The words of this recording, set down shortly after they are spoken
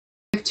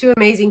have two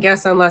amazing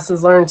guests on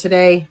Lessons Learned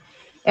today.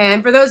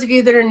 And for those of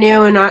you that are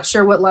new and not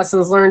sure what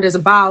Lessons Learned is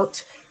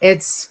about,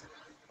 it's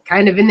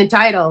kind of in the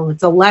title.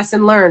 It's a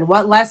lesson learned.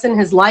 What lesson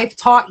has life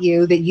taught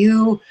you that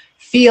you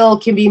feel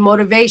can be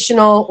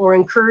motivational or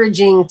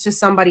encouraging to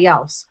somebody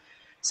else?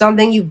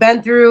 Something you've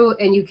been through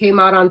and you came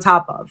out on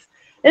top of.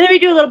 And then we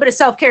do a little bit of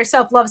self-care,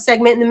 self-love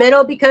segment in the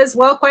middle because,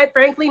 well, quite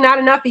frankly, not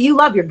enough of you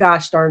love your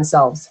gosh darn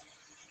selves.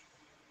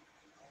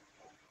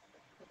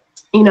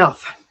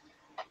 Enough.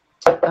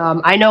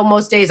 I know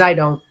most days I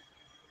don't,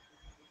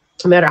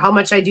 no matter how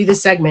much I do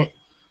this segment.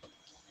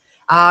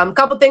 A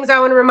couple things I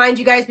want to remind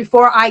you guys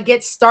before I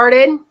get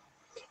started.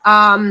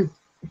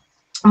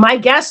 My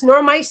guests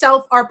nor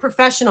myself are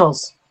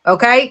professionals,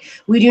 okay?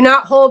 We do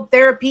not hold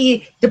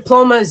therapy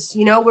diplomas,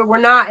 you know,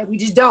 we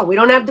just don't. We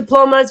don't have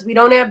diplomas, we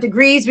don't have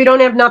degrees, we don't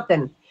have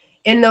nothing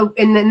in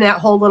that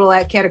whole little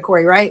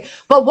category, right?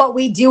 But what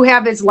we do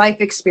have is life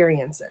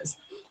experiences.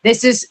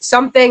 This is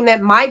something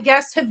that my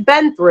guests have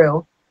been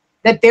through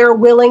that they're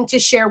willing to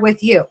share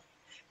with you.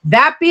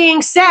 That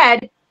being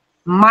said,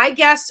 my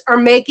guests are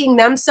making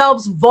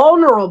themselves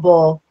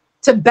vulnerable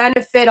to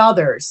benefit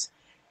others.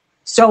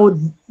 So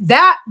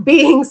that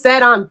being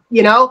said,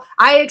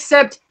 I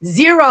accept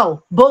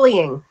zero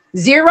bullying,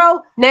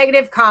 zero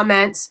negative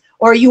comments,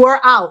 or you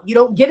are out. You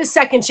don't get a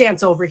second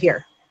chance over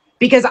here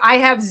because I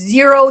have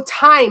zero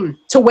time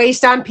to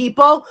waste on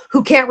people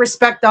who can't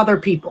respect other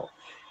people.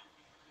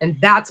 And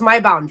that's my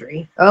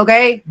boundary,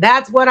 okay?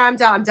 That's what I'm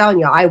telling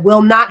you. I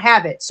will not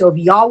have it. So if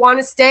y'all want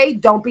to stay,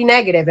 don't be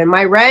negative. And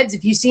my Reds,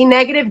 if you see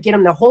negative, get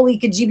them the holy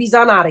kajibis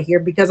on out of here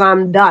because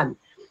I'm done,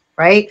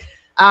 right?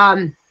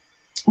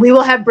 We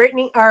will have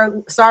Brittany,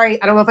 or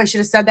sorry, I don't know if I should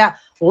have said that.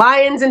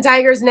 Lions and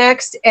Tigers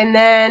next. And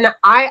then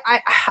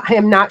I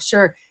am not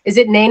sure. Is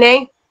it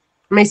Nene?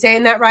 Am I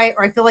saying that right?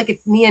 Or I feel like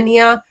it's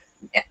Nia.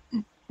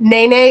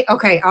 Nene?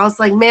 Okay, I was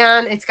like,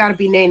 man, it's got to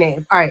be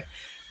Nene. All right,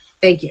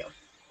 thank you.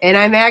 And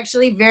I'm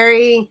actually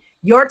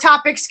your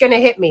topic's going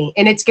to hit me,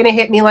 and it's going to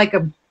hit me like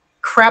a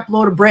crap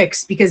load of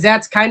bricks because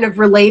that's kind of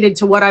related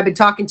to what I've been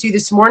talking to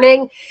this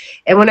morning.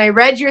 And when I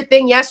read your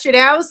thing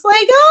yesterday, I was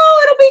like,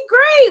 oh, it'll be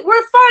great.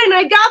 We're fine.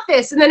 I got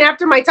this. And then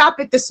after my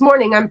topic this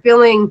morning, I'm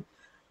feeling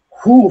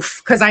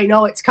whoof because I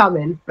know it's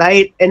coming,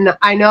 right? And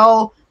I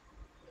know,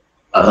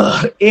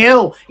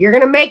 ew, you're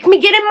going to make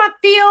me get in my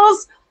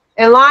feels.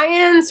 And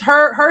Lions,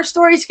 her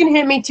stories can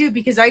hit me too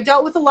because I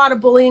dealt with a lot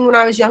of bullying when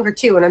I was younger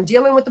too, and I'm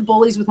dealing with the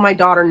bullies with my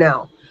daughter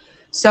now.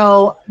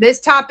 So this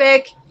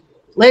topic,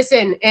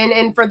 listen,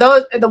 and for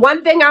those, the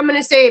one thing I'm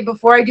going to say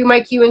before I do my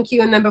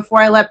Q&Q and then before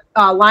I let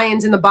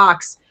Lions in the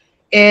box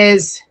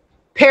is,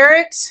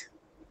 parents,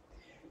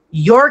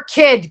 your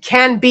kid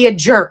can be a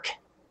jerk.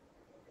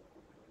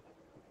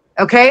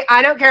 Okay,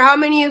 I don't care how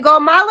many of you go,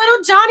 my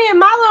little Johnny and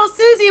my little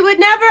Susie would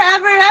never,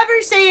 ever,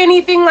 ever say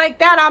anything like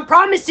that. I'm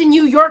promising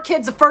you, your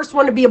kid's the first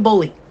one to be a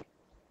bully.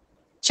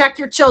 Check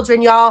your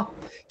children, y'all.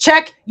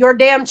 Check your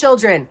damn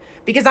children.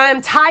 Because I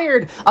am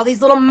tired of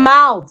these little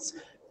mouths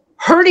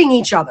hurting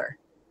each other.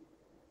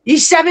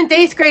 These 7th,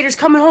 8th graders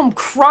coming home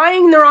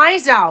crying their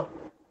eyes out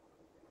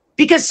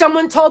because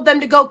someone told them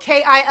to go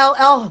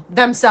KILL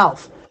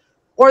themselves.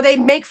 Or they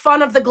make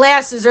fun of the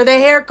glasses or the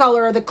hair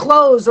color or the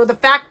clothes or the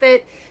fact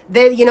that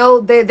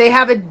they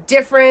have a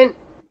different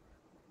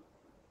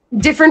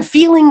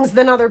feelings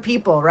than other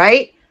people,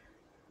 right?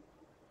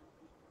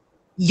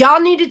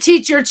 Y'all need to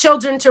teach your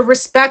children to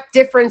respect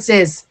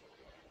differences.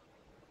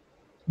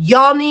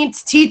 Y'all need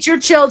to teach your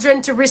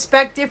children to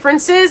respect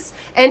differences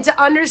and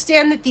to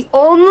understand that the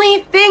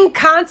only thing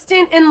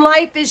constant in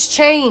life is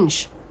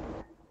change.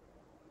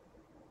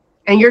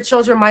 And your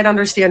children might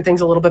understand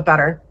things a little bit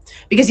better.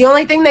 Because the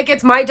only thing that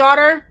gets my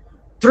daughter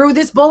through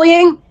this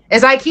bullying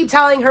is I keep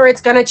telling her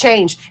it's going to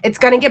change. It's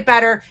going to get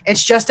better.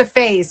 It's just a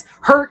phase.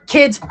 Hurt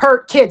kids,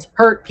 hurt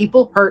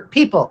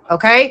people,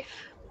 okay?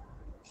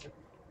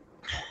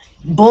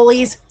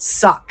 Bullies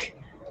suck.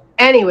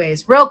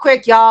 Anyways, real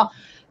quick, y'all.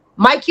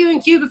 My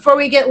Q&Q before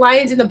we get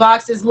Lions in the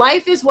box is,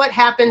 life is what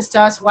happens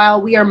to us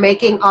while we are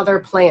making other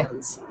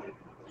plans.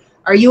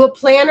 Are you a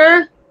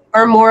planner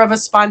or more of a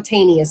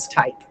spontaneous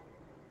type?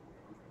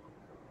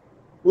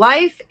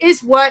 Life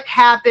is what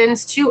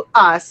happens to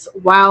us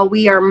while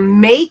we are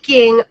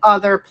making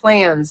other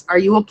plans. Are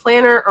you a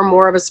planner or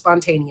more of a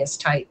spontaneous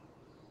type?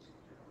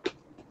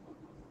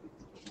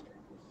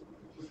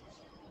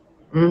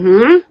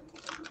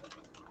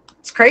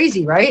 It's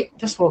crazy, right?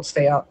 This won't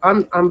stay up. I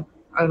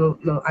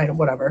don't know.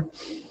 Whatever.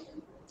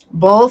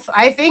 Both.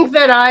 I think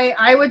that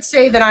I would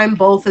say that I'm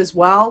both as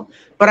well,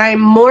 but I'm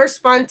more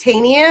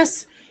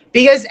spontaneous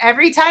because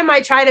every time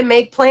I try to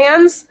make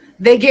plans,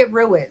 they get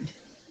ruined.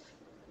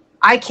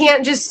 I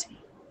can't just,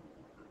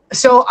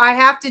 so I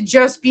have to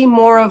just be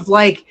more of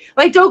like,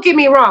 don't get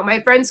me wrong.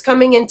 My friend's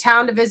coming in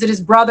town to visit his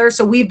brother.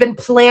 So we've been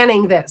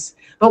planning this,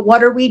 but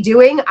what are we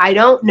doing? I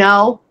don't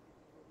know.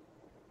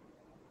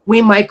 We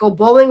might go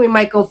bowling. We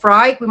might go for a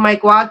hike. We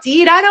might go out to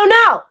eat. I don't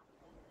know.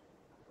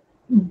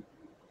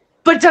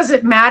 But does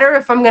it matter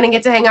if I'm going to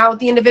get to hang out with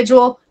the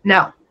individual?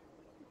 No.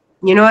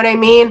 You know what I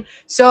mean?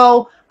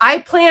 So I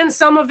plan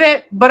some of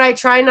it, but I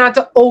try not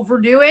to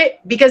overdo it,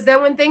 because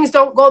then when things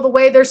don't go the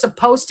way they're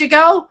supposed to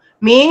go,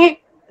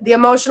 me, the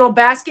emotional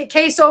basket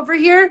case over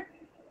here,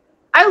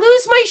 I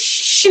lose my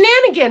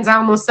shenanigans. I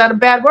almost said a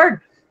bad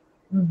word,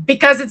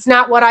 because it's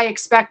not what I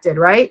expected,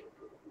 right?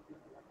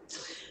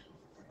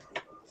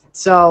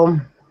 So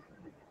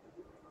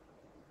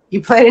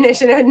you plan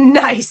initiative,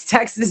 nice,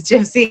 Texas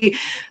Gypsy.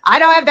 I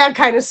don't have that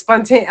kind of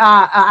spontaneous.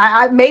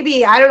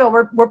 Maybe, I don't know.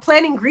 We're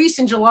planning Greece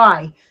in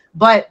July,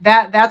 but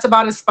that's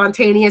about as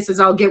spontaneous as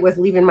I'll get with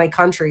leaving my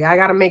country. I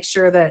got to make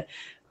sure that,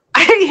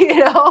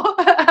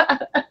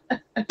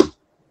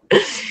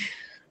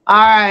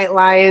 All right,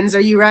 Lions, are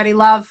you ready,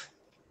 love?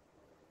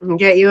 I'll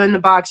get you in the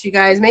box, you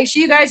guys. Make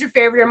sure you guys are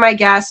favorite my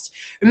guest.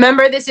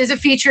 Remember, this is a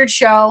featured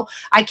show.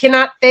 I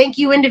cannot thank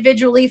you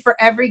individually for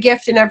every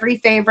gift and every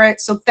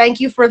favorite. So thank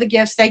you for the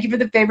gifts. Thank you for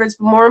the favorites.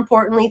 But more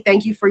importantly,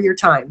 thank you for your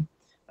time.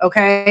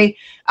 Okay?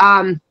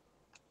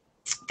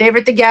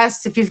 Favorite the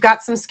guests. If you've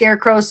got some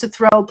scarecrows to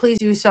throw, please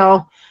do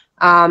so.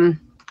 And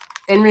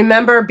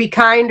remember, be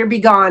kind or be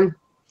gone.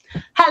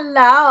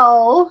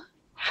 Hello.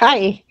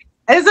 Hi.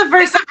 This is the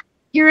first time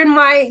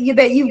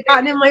that you've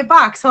gotten in my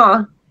box,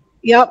 huh?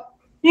 Yep.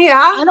 Yeah.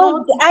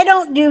 I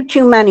don't do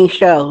too many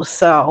shows,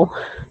 so.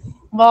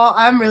 Well,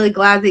 I'm really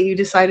glad that you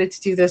decided to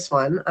do this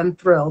one. I'm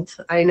thrilled.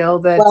 I know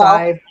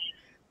that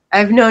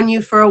I've known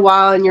you for a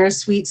while, and you're a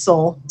sweet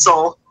soul.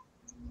 So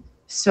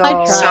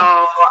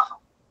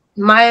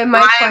my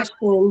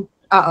question.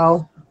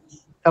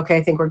 Okay,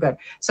 I think we're good.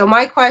 So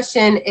my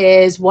question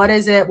is,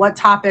 what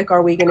topic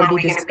are we going to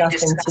be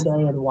discussing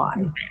today, and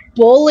why?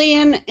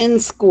 Bullying in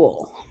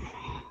school.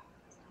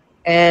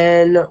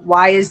 And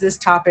why is this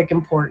topic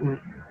important?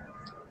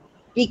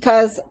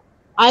 Because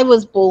I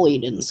was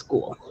bullied in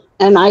school,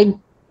 and I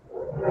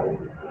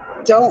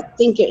don't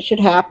think it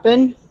should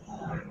happen.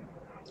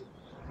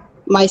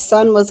 My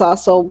son was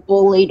also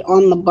bullied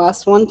on the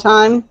bus one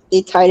time.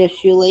 They tied his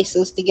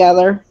shoelaces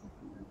together.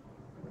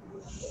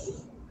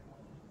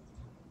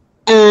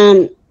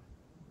 And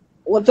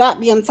with that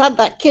being said,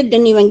 that kid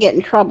didn't even get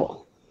in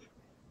trouble.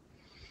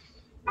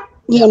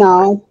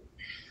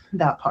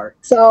 That part.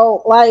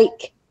 So,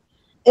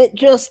 it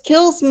just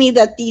kills me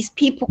that these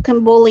people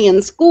can bully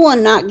in school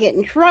and not get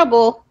in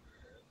trouble,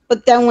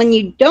 but then when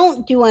you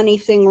don't do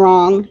anything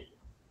wrong,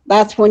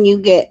 that's when you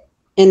get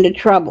into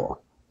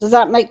trouble. Does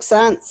that make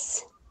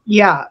sense?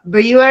 Yeah,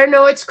 but you want to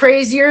know what's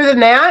crazier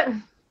than that?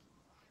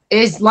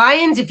 Is,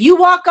 Lions, if you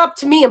walk up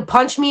to me and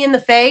punch me in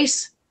the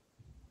face,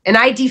 and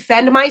I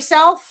defend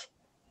myself,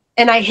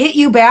 and I hit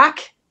you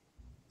back,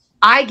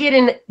 I get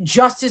in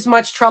just as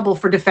much trouble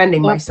for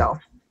defending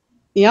myself.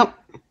 Yep.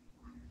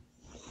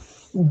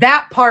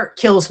 That part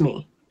kills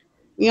me.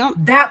 Yep.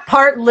 That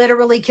part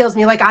literally kills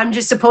me. Like, I'm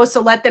just supposed to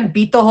let them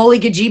beat the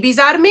holy gajibis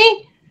out of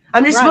me?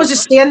 I'm just supposed to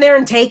stand there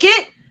and take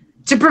it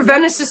to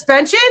prevent a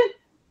suspension?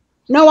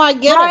 No, I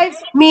get it. Drives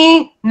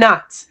me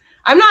nuts.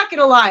 I'm not going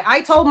to lie. I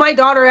told my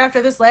daughter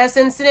after this last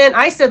incident,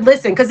 I said,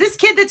 listen, because this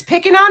kid that's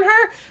picking on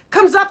her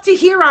comes up to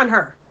here on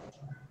her.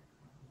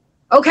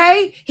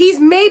 Okay? He's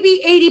maybe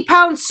 80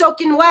 pounds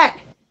soaking wet.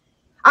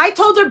 I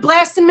told her,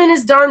 blast him in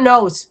his darn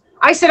nose.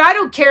 I said, I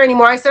don't care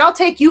anymore. I said, I'll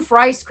take you for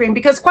ice cream,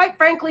 because quite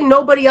frankly,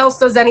 nobody else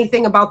does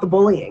anything about the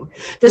bullying.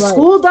 The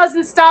school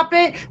doesn't stop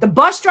it. The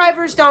bus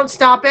drivers don't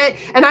stop it.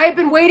 And I have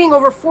been waiting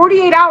over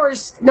 48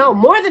 hours, no,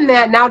 more than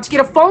that now, to get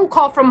a phone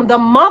call from the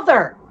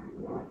mother.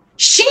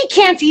 She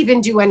can't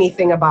even do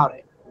anything about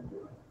it.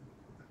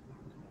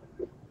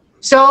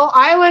 So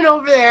I went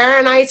over there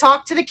and I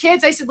talked to the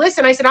kids. I said,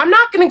 listen, I'm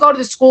not going to go to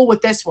the school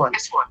with this one.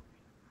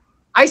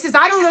 I said,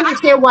 I don't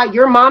understand why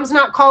your mom's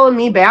not calling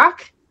me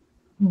back.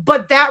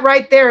 But that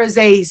right there is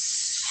a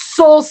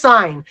sole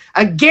sign,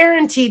 a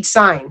guaranteed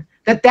sign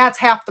that that's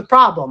half the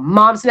problem.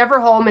 Mom's never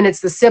home, and it's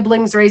the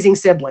siblings raising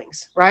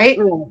siblings, right?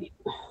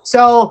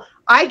 So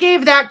I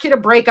gave that kid a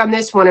break on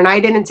this one, and I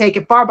didn't take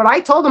it far. But I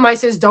told him, I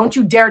says, don't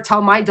you dare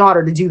tell my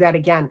daughter to do that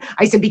again.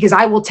 I said, because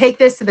I will take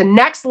this to the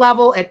next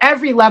level at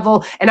every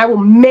level, and I will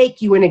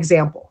make you an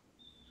example.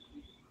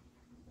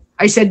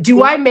 I said,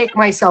 do I make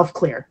myself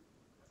clear?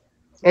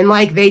 And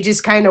they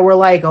just kind of were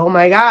like, oh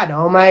my God,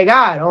 oh my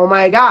God, oh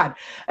my God.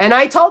 And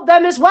I told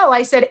them as well,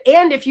 I said,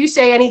 and if you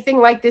say anything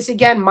like this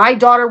again, my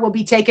daughter will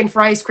be taken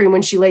for ice cream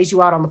when she lays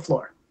you out on the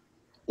floor.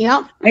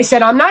 Yeah. I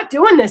said, I'm not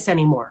doing this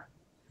anymore.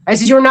 I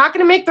said, you're not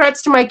going to make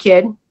threats to my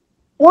kid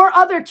or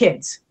other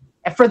kids,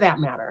 for that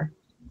matter.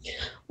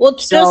 Well,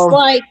 just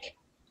like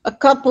a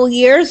couple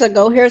years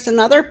ago, here's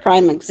another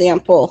prime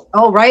example.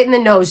 Oh, right in the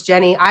nose,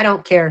 Jenny. I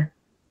don't care.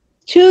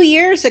 2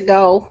 years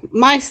ago,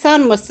 my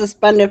son was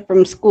suspended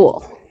from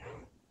school.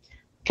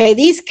 Okay,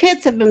 these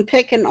kids have been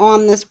picking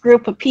on this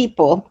group of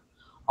people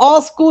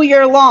all school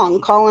year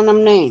long, calling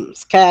them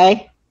names,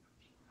 okay?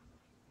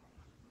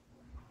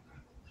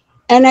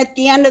 And at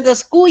the end of the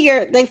school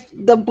year,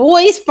 the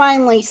boys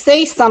finally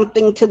say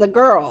something to the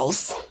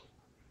girls.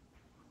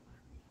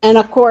 And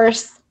of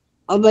course,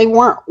 they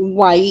weren't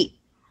white.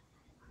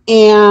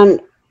 And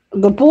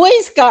the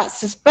boys got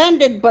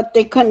suspended, but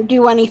they couldn't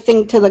do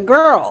anything to the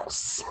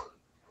girls.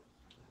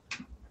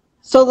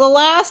 So the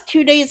last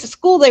 2 days of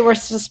school, they were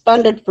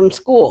suspended from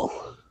school.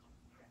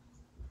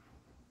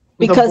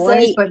 Because the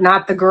boys, but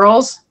not the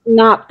girls?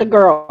 Not the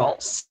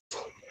girls.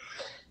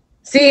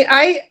 See,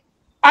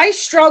 I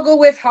struggle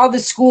with how the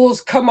schools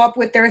come up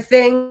with their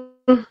thing,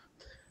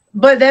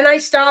 but then I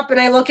stop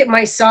and I look at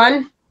my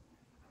son,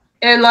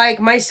 and like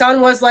my son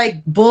was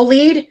like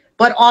bullied,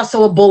 but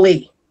also a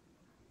bully,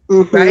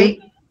 right?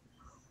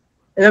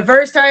 And the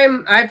first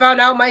time I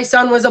found out my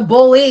son was a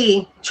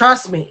bully,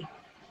 trust me,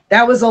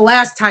 that was the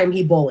last time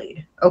he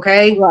bullied,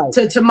 okay? Right.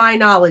 To my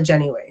knowledge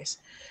anyways.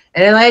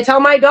 And I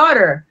tell my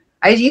daughter,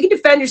 you can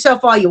defend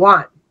yourself all you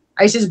want.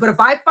 I says, but if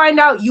I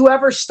find out you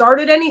ever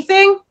started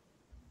anything,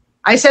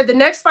 I said, the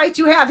next fight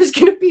you have is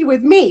going to be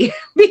with me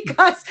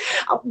because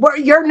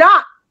you're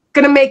not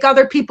going to make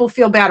other people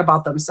feel bad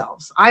about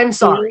themselves. I'm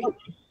sorry.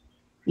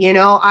 You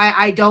know,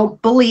 I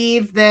don't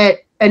believe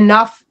that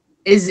enough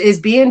is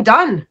being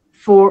done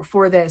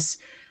for this.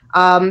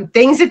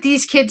 Things that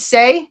these kids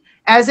say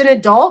as an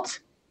adult,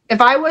 if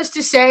I was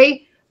to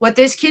say what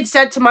this kid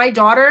said to my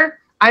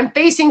daughter, I'm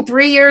facing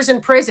 3 years in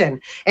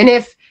prison. And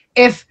if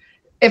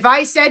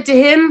I said to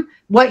him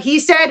what he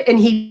said and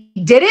he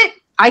did it,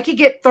 I could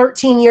get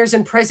 13 years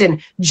in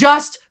prison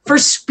just for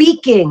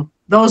speaking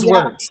those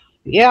words.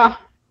 Yeah.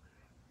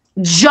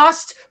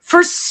 Just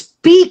for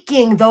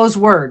speaking those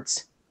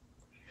words.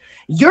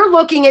 You're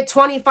looking at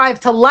 25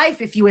 to life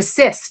if you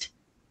assist.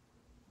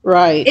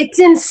 Right. It's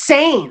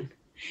insane.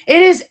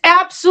 It is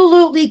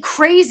absolutely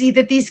crazy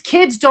that these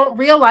kids don't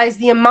realize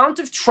the amount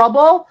of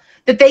trouble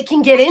that they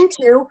can get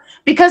into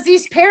because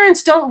these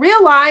parents don't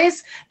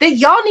realize that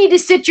y'all need to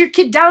sit your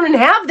kid down and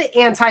have the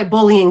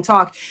anti-bullying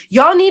talk.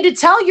 Y'all need to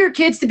tell your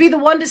kids to be the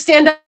one to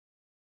stand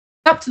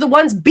up to the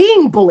ones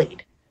being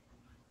bullied.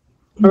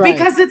 Right.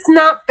 Because it's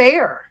not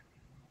fair.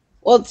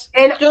 Well, it's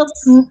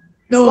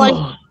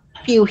like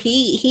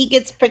he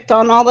gets picked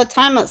on all the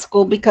time at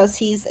school because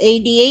he's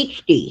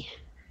ADHD.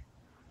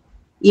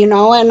 You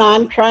know, and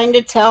I'm trying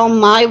to tell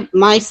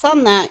my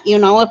son that, you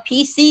know, if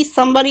he sees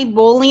somebody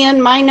bullying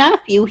my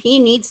nephew, he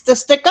needs to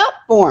stick up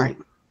for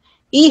him.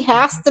 He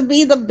has to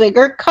be the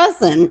bigger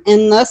cousin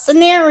in the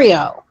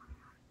scenario.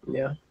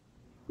 Yeah.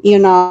 You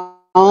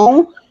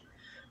know?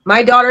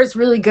 My daughter's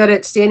really good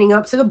at standing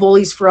up to the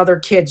bullies for other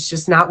kids,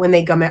 just not when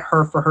they come at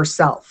her for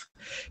herself.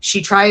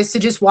 She tries to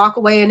just walk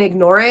away and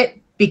ignore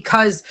it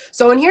because,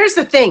 and here's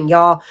the thing,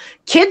 y'all.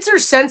 Kids are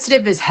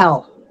sensitive as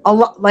hell.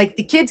 Like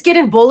the kids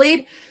getting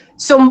bullied.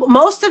 So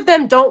most of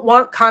them don't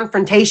want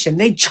confrontation.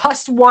 They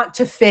just want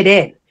to fit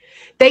in.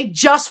 They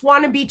just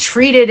want to be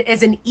treated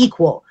as an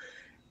equal.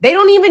 They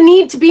don't even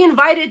need to be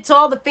invited to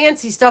all the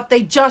fancy stuff.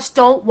 They just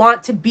don't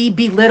want to be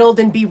belittled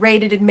and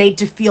berated and made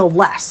to feel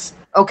less.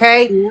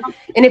 Okay? Yeah.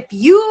 And if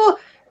you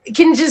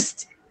can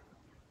just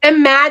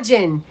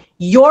imagine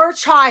your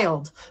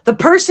child, the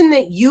person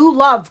that you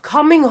love,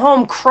 coming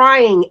home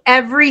crying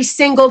every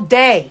single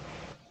day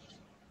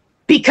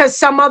because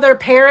some other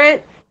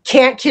parent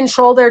can't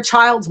control their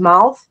child's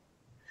mouth,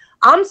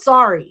 I'm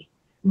sorry.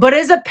 But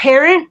as a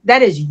parent,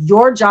 that is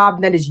your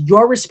job. That is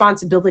your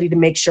responsibility to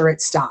make sure it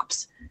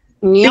stops.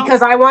 Yep.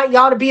 Because I want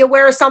y'all to be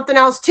aware of something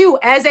else too.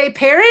 As a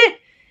parent,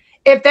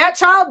 if that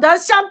child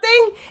does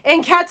something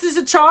and catches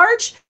a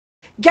charge,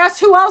 guess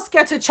who else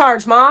gets a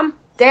charge, Mom?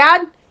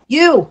 Dad?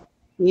 You.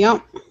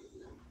 Yep.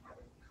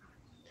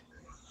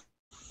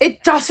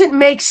 It doesn't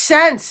make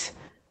sense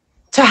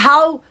to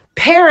how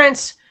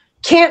parents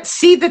can't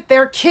see that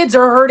their kids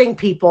are hurting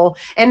people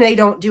and they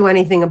don't do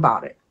anything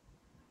about it.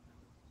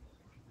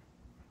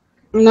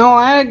 No,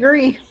 I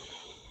agree.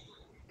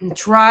 It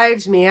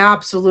drives me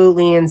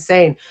absolutely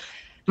insane.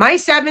 My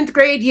 7th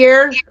grade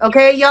year,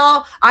 okay,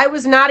 y'all, I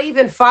was not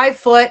even 5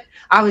 foot.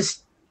 I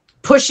was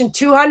pushing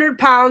 200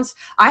 pounds.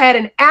 I had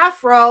an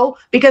afro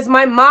because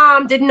my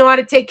mom didn't know how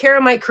to take care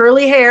of my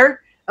curly hair.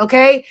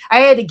 Okay, I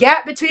had a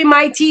gap between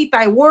my teeth.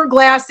 I wore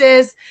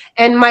glasses,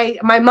 and my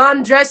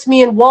mom dressed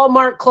me in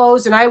Walmart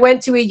clothes, and I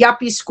went to a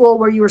yuppie school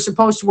where you were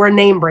supposed to wear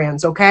name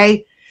brands,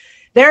 okay?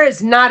 There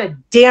is not a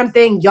damn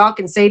thing y'all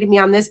can say to me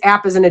on this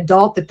app as an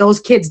adult that those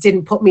kids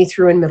didn't put me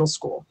through in middle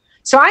school.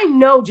 So I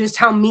know just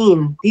how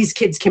mean these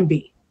kids can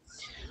be.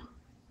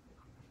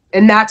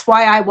 And that's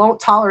why I won't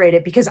tolerate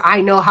it, because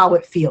I know how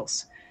it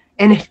feels.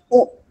 And it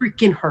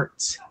freaking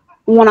hurts.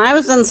 When I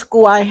was in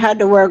school, I had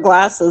to wear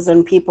glasses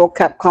and people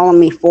kept calling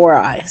me Four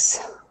Eyes.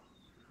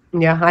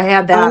 Yeah, I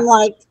had that. I'm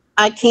like,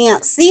 I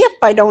can't see if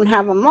I don't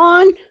have them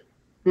on.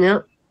 Yeah.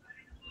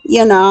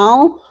 You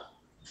know?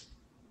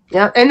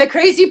 Yeah, and the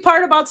crazy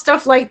part about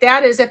stuff like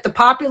that is if the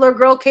popular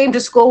girl came to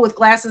school with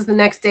glasses the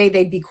next day,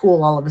 they'd be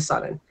cool all of a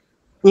sudden.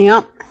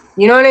 Yep.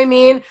 You know what I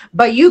mean?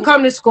 But you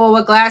come to school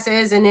with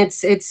glasses and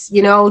it's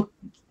you know,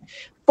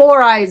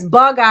 Four Eyes,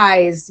 Bug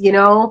Eyes, you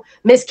know,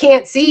 Miss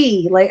Can't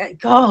See. Like,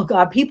 oh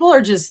God, people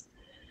are just,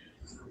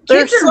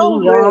 they're so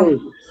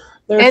rude.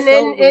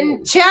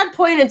 And Chad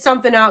pointed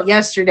something out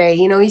yesterday.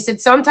 You know, he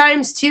said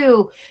sometimes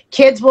too,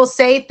 kids will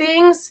say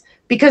things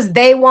because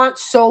they want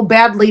so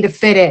badly to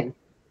fit in.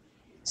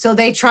 So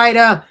they try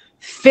to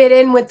fit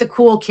in with the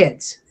cool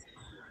kids.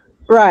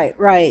 Right,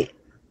 right.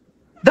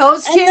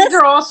 Those kids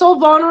are also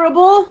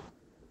vulnerable,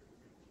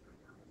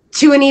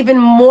 to an even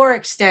more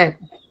extent,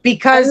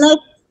 because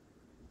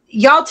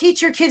y'all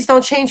teach your kids,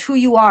 don't change who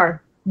you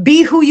are.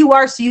 Be who you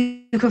are so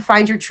you can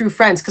find your true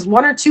friends, because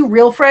 1 or 2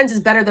 real friends is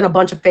better than a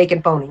bunch of fake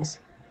and phonies.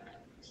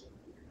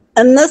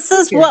 And this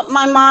is what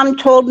my mom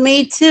told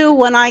me too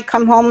when I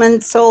come home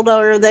and told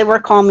her they were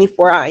calling me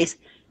 4 eyes.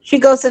 She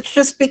goes, it's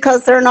just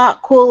because they're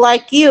not cool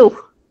like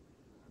you.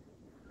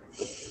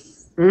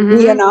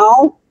 You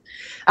know?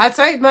 That's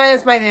right.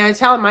 That's my thing. I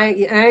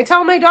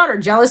tell my daughter,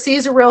 jealousy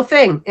is a real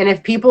thing. And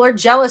if people are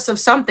jealous of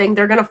something,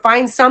 they're going to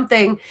find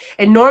something.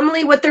 And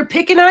normally what they're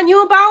picking on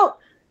you about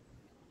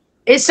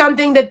is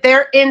something that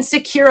they're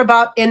insecure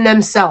about in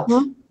themselves.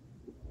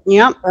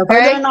 Yep. Okay. Or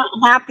they're not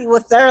happy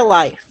with their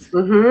life.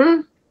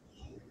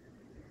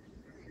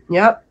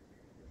 Yep.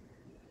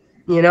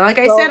 You know, like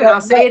I said, and I'll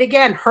say it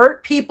again,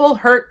 hurt people.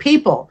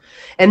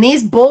 And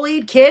these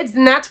bullied kids,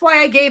 and that's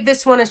why I gave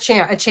this one a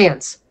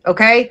chance,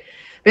 okay?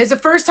 It's the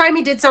first time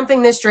he did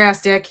something this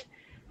drastic,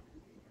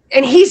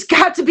 and he's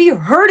got to be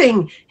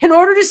hurting in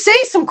order to say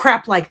some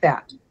crap like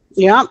that.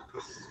 Yep.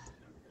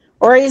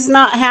 Or he's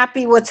not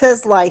happy with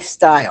his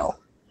lifestyle.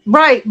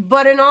 Right,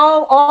 but in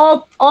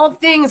all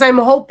things, I'm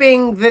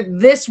hoping that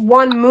this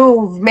one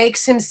move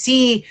makes him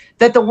see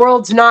that the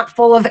world's not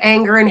full of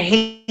anger and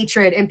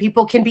hatred, and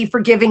people can be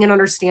forgiving and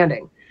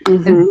understanding.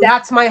 And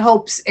that's my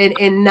hopes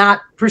in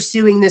not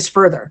pursuing this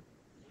further.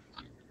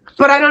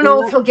 But I don't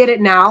know if he'll get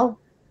it now.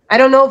 I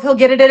don't know if he'll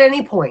get it at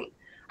any point.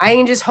 I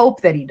can just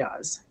hope that he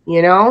does,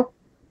 you know?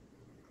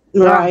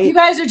 Right. You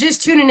guys are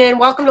just tuning in.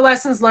 Welcome to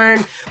Lessons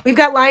Learned. We've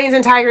got Lions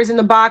and Tigers in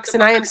the box,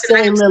 and I am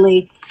Silly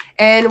Lily.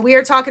 And we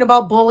are talking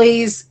about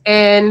bullies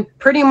and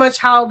pretty much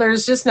how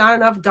there's just not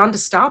enough done to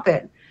stop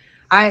it.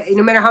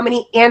 No matter how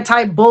many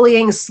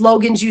anti-bullying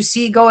slogans you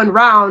see going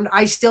around,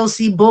 I still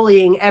see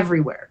bullying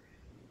everywhere.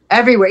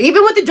 Everywhere.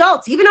 Even with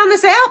adults, even on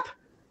this app.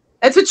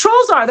 That's what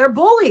trolls are. They're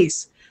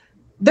bullies.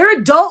 They're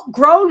adult,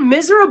 grown,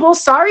 miserable,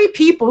 sorry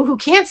people who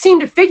can't seem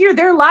to figure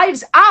their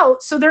lives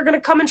out, so they're going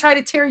to come and try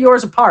to tear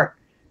yours apart.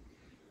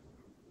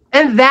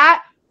 And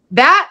that,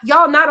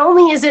 y'all, not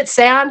only is it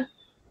sad,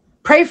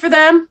 pray for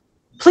them.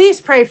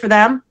 Please pray for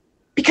them,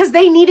 because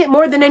they need it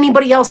more than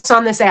anybody else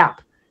on this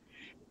app.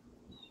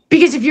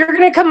 Because if you're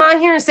going to come on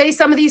here and say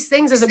some of these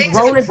things as a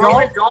grown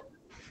adult,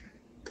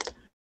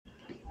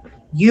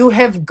 you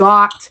have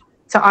got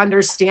to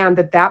understand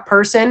that that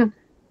person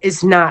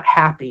is not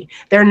happy.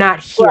 They're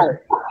not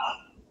here.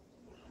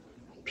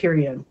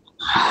 Period.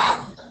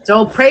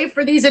 So pray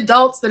for these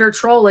adults that are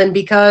trolling,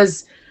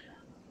 because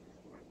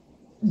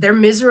they're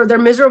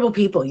miserable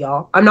people,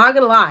 y'all. I'm not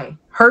going to lie.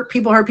 Hurt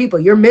people.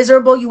 You're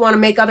miserable. You want to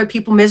make other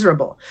people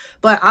miserable.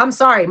 But I'm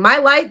sorry. My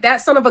light, that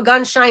son of a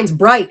gun, shines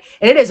bright.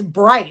 And it is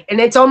bright. And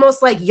it's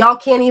almost like y'all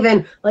can't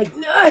even, like,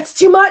 no, it's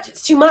too much.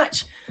 It's too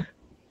much.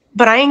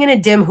 But I ain't going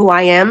to dim who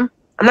I am.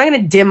 I'm not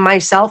going to dim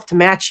myself to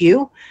match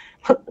you.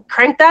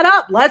 Crank that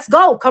up. Let's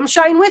go. Come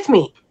shine with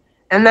me.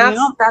 And that's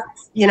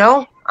you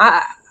know,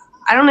 I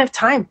don't have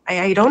time.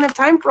 I don't have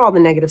time for all the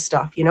negative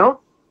stuff, you know?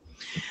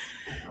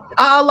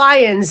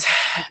 Lions,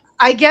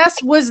 I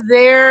guess, was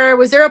there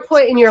a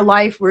point in your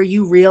life where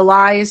you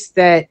realized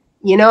that,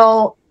 you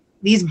know,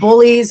 these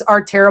bullies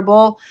are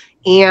terrible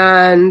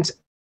and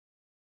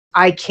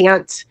I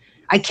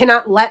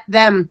cannot let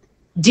them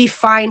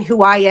define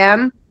who I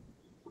am?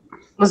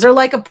 Was there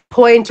like a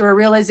point or a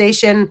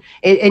realization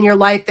in your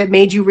life that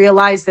made you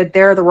realize that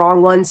they're the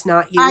wrong ones,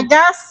 not you? I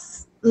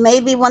guess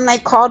maybe when they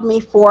called me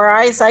 4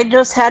 eyes, I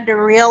just had to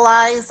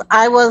realize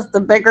I was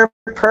the bigger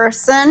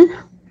person.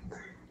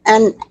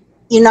 And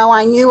you know,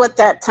 I knew at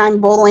that time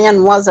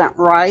bullying wasn't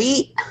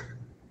right.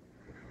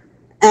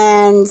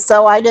 And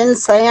so I didn't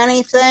say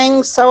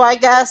anything. So I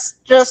guess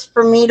just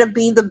for me to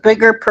be the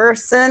bigger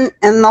person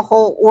in the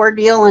whole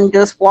ordeal and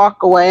just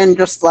walk away and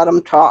just let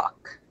them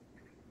talk.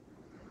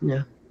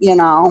 Yeah. You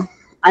know,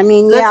 I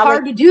mean, that's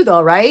hard to do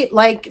though, right?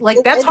 Like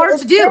that's hard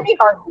to do. Very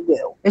hard to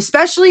do.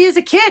 Especially as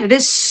a kid. It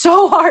is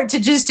so hard to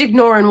just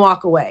ignore and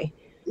walk away.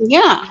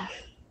 Yeah.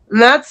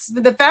 And that's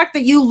the fact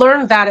that you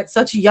learned that at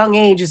such a young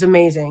age is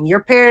amazing.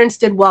 Your parents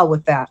did well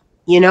with that,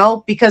 you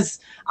know, because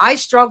I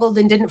struggled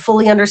and didn't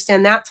fully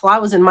understand that till I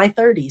was in my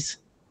 30s.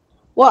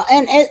 Well,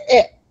 and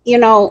it you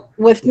know,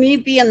 with me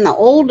being the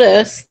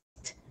oldest,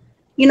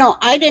 you know,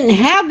 I didn't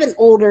have an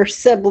older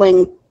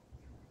sibling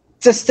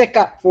to stick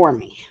up for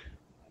me.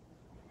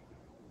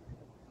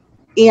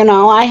 You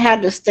know, I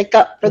had to stick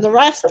up for the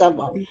rest of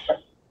them.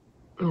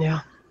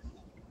 Yeah.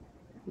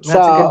 That's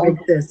a good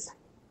big sis.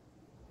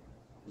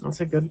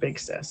 That's a good big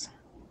sis.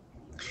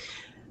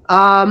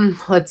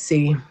 Let's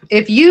see.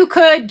 If you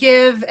could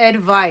give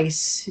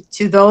advice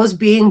to those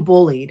being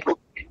bullied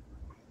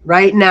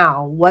right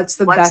now, what's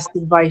the best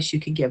advice you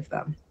could give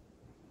them?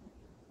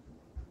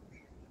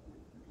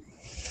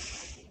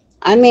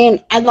 I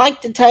mean, I'd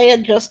like to tell you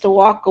just to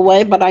walk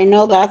away, but I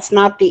know that's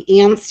not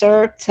the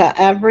answer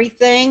to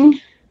everything.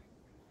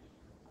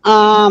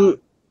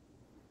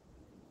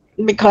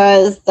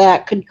 Because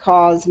that could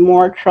cause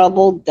more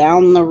trouble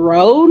down the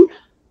road.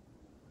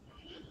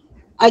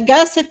 I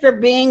guess if you're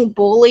being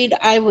bullied,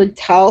 I would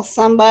tell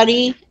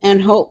somebody and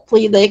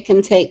hopefully they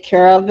can take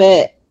care of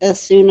it as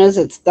soon as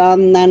it's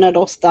done, then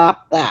it'll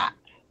stop that.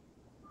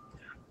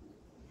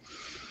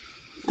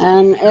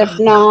 And if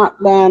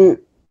not, then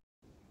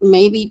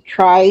maybe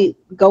try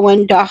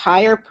going to a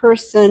higher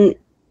person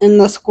in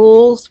the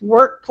school's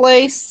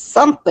workplace,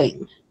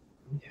 something.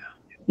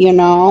 You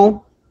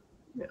know?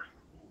 Yeah.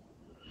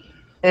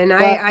 And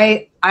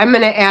I'm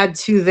going to add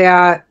to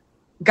that.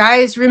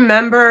 Guys,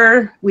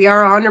 remember, we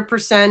are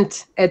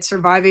 100% at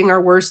surviving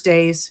our worst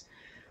days.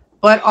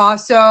 But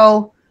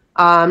also,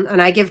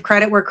 and I give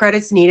credit where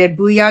credit's needed.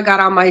 Booyah got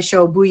on my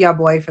show, Booyah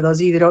Boy, for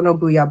those of you that don't know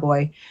Booyah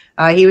Boy.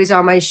 He was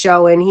on my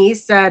show, and he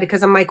said,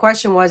 because my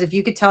question was, if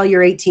you could tell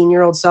your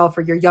 18-year-old self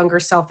or your younger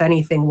self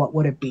anything, what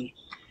would it be?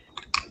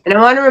 And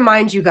I want to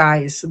remind you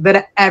guys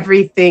that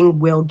everything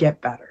will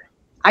get better.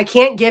 I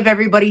can't give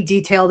everybody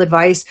detailed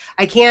advice.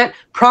 I can't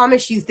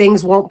promise you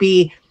things won't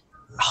be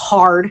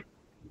hard,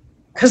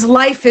 because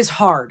life is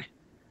hard.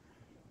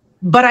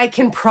 But I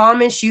can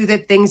promise you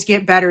that things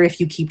get better if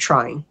you keep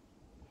trying.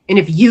 And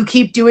if you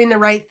keep doing the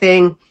right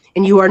thing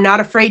and you are not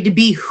afraid to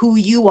be who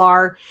you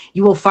are,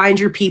 you will find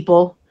your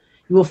people.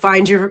 You will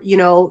find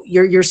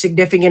your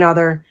significant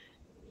other.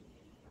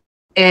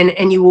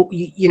 And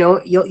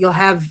you'll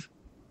have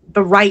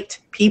the right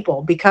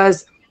people,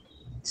 because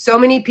so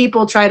many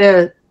people try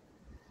to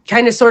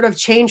kind of sort of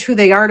change who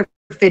they are to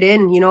fit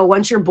in. You know,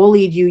 once you're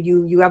bullied,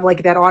 you have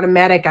like that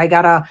automatic, I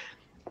gotta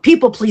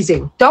people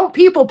pleasing. Don't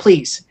people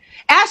please.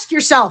 Ask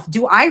yourself,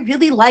 do I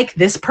really like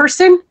this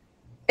person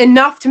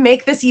enough to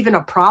make this even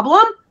a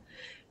problem?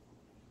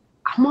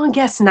 I'm going to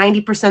guess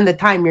 90% of the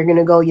time you're going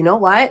to go, you know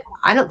what?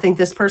 I don't think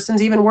this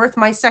person's even worth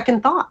my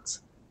second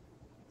thoughts.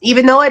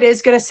 Even though it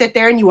is going to sit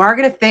there and you are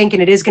going to think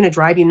and it is going to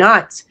drive you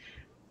nuts,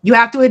 you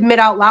have to admit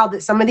out loud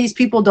that some of these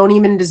people don't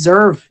even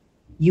deserve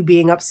you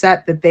being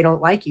upset that they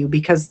don't like you,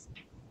 because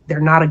they're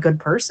not a good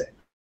person.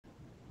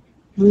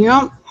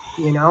 Yep.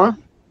 You know?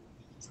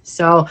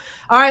 So,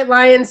 all right,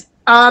 Lions.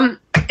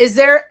 Is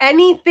there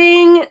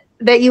anything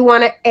that you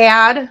want to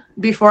add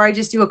before I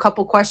just do a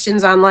couple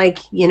questions on, like,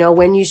 you know,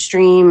 when you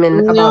stream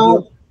and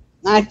about you?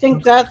 I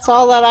think that's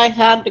all that I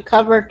had to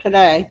cover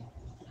today.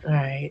 All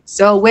right.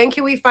 So when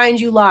can we find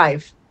you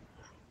live?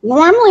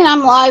 Normally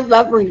I'm live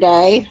every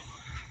day.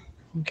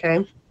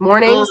 Okay.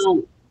 Mornings?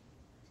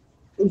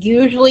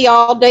 Usually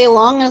all day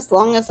long as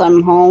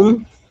I'm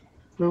home.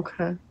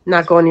 Okay.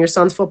 Not going to your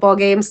son's football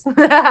games?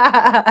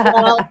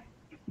 Well,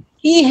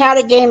 he had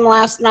a game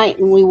last night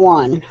and we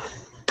won.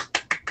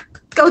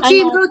 Go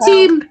team, go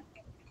team.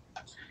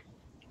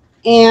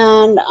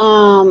 And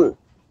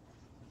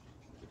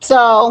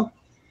so,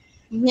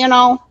 you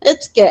know,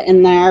 it's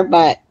getting there,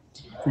 but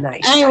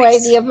nice. Anyway,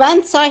 the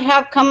events I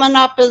have coming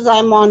up is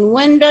I'm on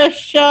Windows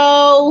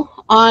Show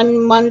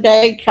on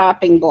Monday,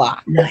 Chopping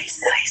Block.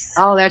 Nice.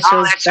 Oh, that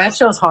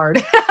show's hard.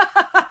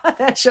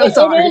 That show's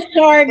hard. It is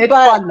hard, it's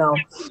but fun though.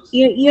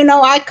 You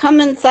know, I come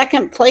in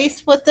second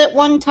place with it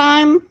one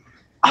time.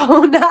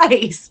 Oh,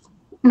 nice.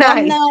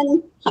 And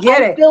then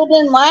Get I it. filled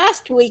in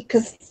last week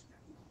because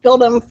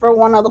filled in for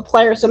one of the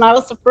players, and I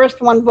was the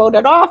first one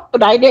voted off,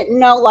 but I didn't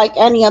know like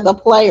any of the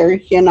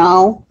players, you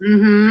know.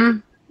 Mm-hmm.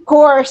 Of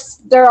course,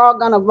 they're all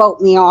going to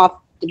vote me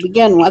off to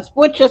begin with,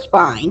 which is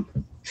fine.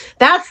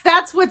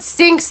 That's what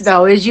stinks,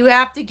 though, is you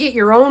have to get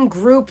your own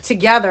group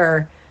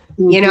together,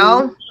 you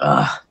know?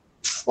 Ugh.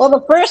 Well,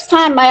 the first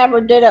time I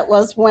ever did it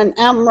was when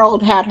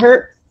Emerald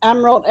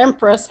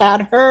Empress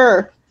had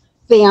her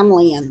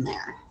family in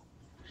there.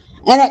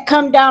 And it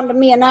come down to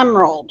me and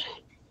Emerald.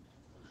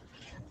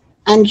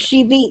 And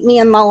she beat me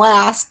in the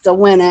last to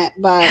win it,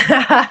 but...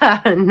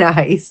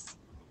 Nice.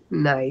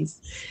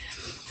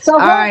 So all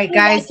right,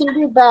 guys. I can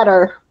do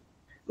better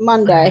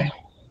Monday. Right.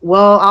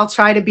 Well, I'll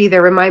try to be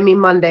there. Remind me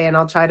Monday, and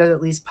I'll try to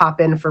at least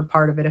pop in for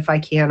part of it if I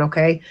can,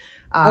 okay?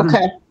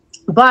 Okay.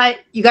 But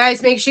you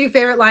guys, make sure you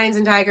favorite Lions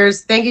and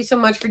Tigers. Thank you so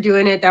much for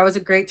doing it. That was a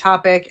great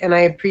topic, and I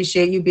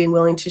appreciate you being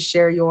willing to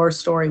share your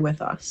story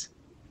with us.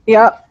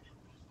 Yep.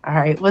 All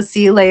right. We'll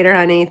see you later,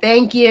 honey.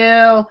 Thank you.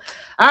 All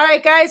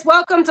right, guys.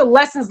 Welcome to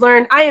Lessons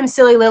Learned. I am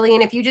Silly Lily,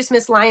 and if you just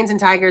missed Lions and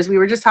Tigers, we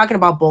were just talking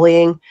about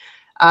bullying.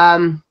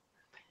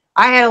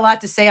 I had a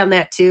lot to say on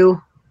that,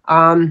 too.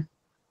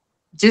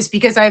 Just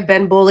because I've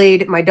been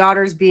bullied, my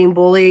daughter's being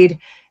bullied,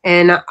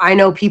 and I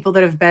know people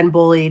that have been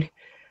bullied.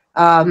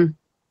 And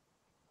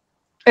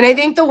I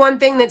think the one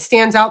thing that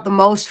stands out the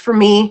most for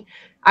me,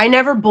 I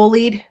never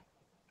bullied,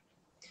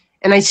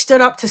 and I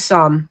stood up to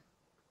some.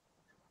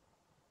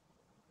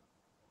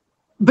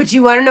 But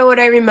you want to know what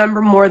I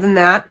remember more than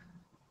that?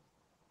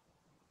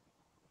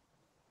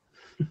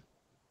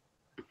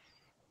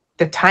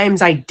 The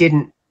times I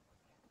didn't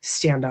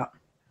stand up.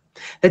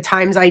 The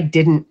times I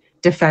didn't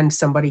defend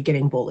somebody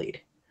getting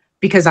bullied.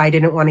 Because I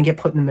didn't want to get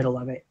put in the middle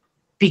of it.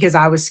 Because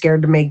I was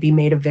scared to be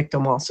made a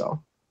victim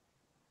also.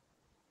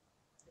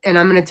 And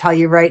I'm going to tell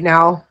you right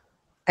now,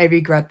 I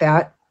regret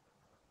that.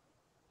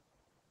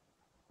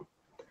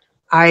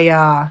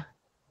 I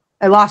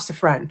lost a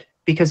friend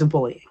because of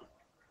bullying.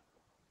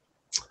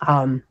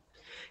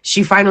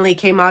 She finally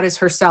came out as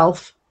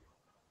herself,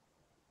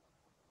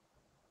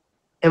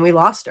 and we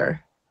lost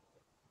her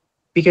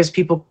because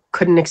people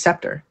couldn't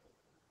accept her.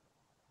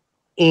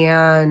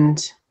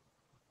 And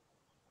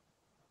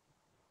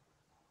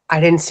I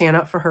didn't stand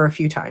up for her a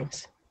few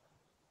times.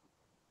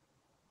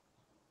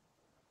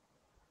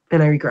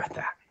 And I regret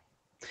that.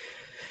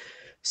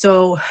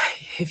 So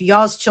if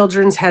y'all's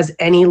children's has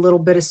any little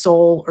bit of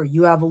soul, or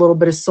you have a little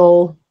bit of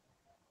soul,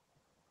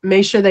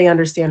 make sure they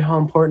understand how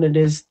important it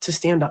is to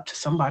stand up to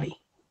somebody.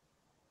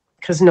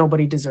 Because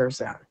nobody deserves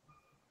that.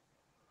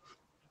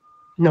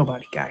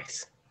 Nobody,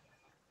 guys.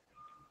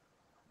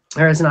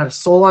 There is not a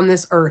soul on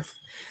this earth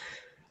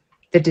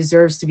that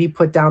deserves to be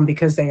put down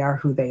because they are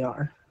who they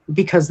are.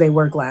 Because they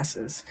wear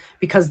glasses.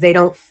 Because they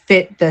don't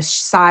fit the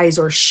size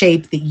or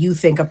shape that you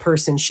think a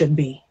person should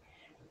be.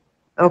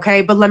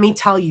 Okay, but let me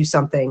tell you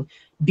something.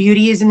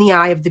 Beauty is in the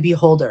eye of the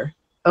beholder.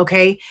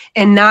 Okay,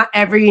 and not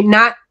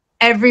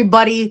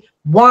everybody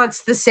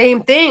wants the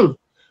same thing.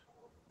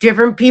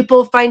 Different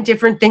people find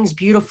different things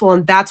beautiful,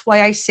 and that's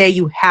why I say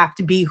you have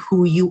to be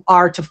who you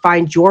are to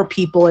find your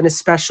people, and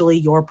especially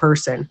your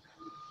person.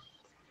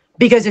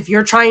 Because if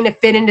you're trying to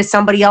fit into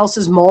somebody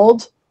else's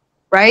mold,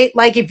 right?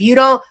 Like if you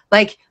don't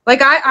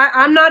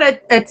I'm not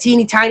a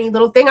teeny tiny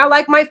little thing. I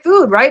like my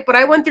food, right? But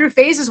I went through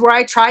phases where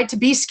I tried to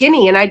be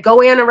skinny, and I'd go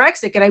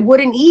anorexic, and I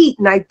wouldn't eat,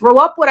 and I'd throw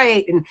up what I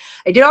ate, and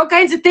I did all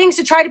kinds of things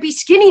to try to be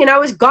skinny, and I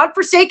was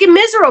godforsaken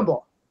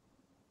miserable.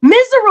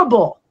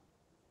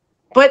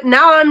 But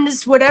now I'm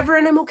just whatever,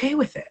 and I'm okay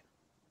with it,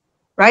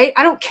 right?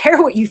 I don't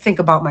care what you think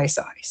about my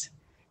size.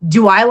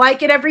 Do I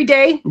like it every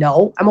day?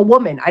 No, I'm a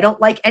woman. I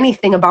don't like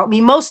anything about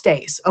me most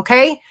days,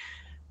 okay?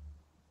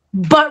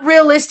 But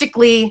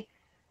realistically,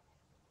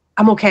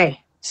 I'm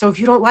okay. So if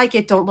you don't like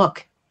it, don't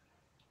look.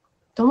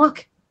 Don't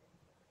look.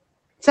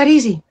 It's that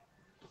easy.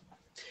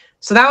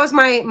 So that was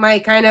my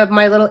kind of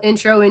my little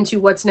intro into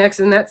what's next,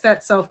 and that's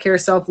that self-care,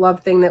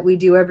 self-love thing that we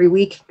do every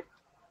week.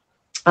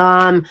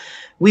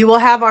 We will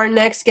have our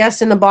next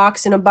guest in the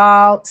box in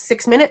about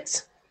 6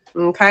 minutes.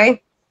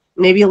 Okay.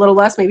 Maybe a little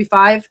less, maybe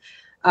 5.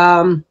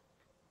 God,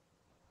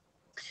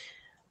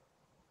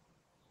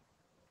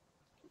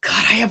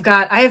 I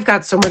have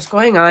got so much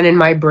going on in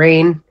my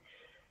brain.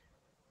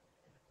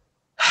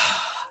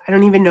 I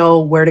don't even know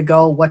where to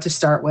go, what to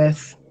start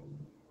with.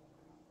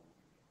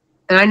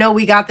 And I know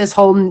we got this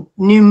whole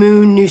new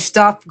moon, new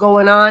stuff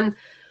going on,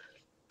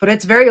 but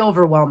it's very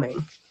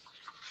overwhelming.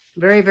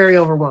 Very, very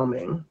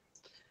overwhelming.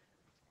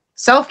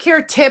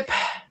 Self-care tip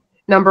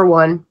number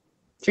 1,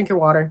 drink your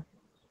water.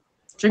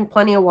 Drink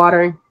plenty of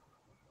water.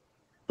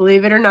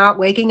 Believe it or not,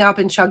 waking up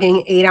and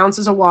chugging 8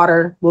 ounces of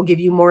water will give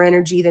you more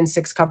energy than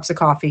 6 cups of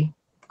coffee.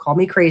 Call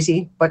me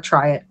crazy, but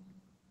try it.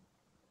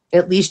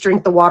 At least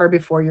drink the water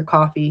before your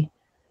coffee,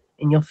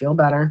 and you'll feel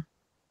better.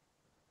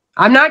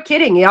 I'm not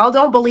kidding. Y'all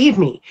don't believe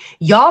me.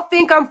 Y'all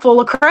think I'm full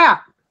of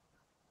crap.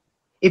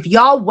 If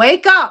y'all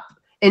wake up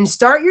and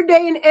start your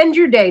day and end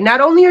your day,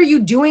 not only are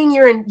you doing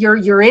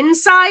your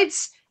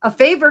insides a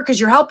favor because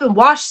you're helping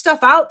wash stuff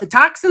out, the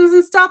toxins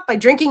and stuff, by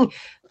drinking.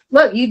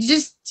 Look, you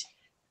just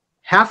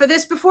half of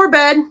this before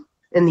bed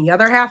and the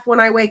other half when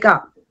I wake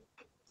up,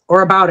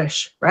 or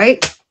about-ish,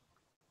 right?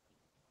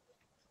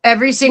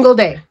 Every single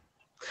day.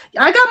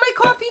 I got my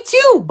coffee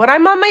too, but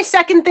I'm on my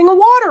second thing of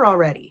water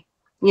already,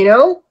 you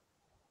know?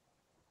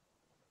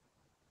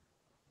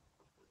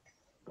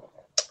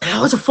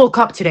 That was a full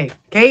cup today,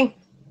 okay?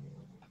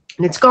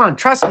 And it's gone.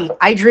 Trust me,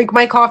 I drink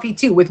my coffee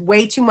too with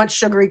way too much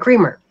sugary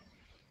creamer.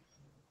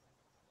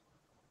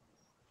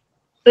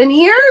 And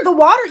here, the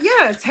water,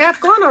 yeah, it's half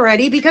gone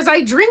already because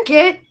I drink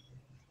it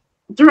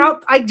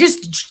throughout. I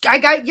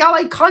got y'all,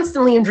 I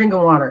constantly am drinking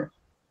water.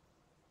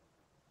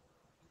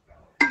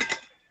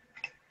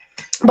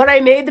 But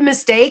I made the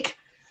mistake.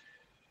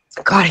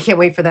 God, I can't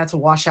wait for that to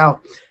wash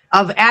out.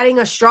 Of adding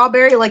a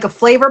strawberry, like a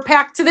flavor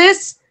pack to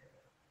this.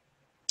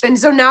 And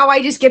so now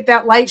I just get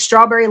that light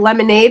strawberry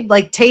lemonade,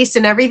 like taste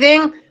and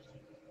everything.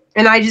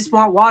 And I just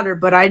want water,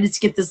 but I just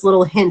get this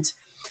little hint.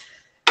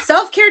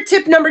 Self-care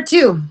tip number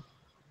 2.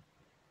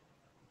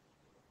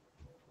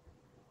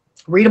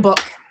 Read a book.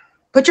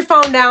 Put your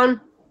phone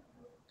down.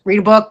 Read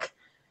a book.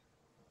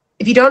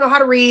 If you don't know how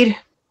to read,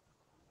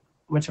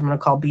 which I'm going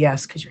to call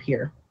BS because you're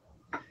here,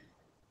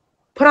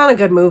 put on a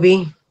good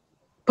movie.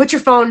 Put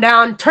your phone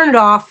down. Turn it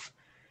off.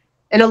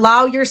 And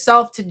allow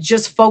yourself to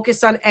just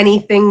focus on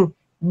anything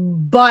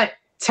but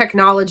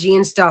technology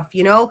and stuff,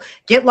 you know?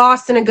 Get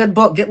lost in a good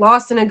book. Get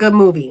lost in a good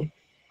movie.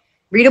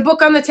 Read a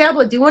book on the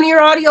tablet. Do one of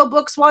your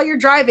audiobooks while you're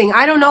driving.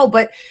 I don't know,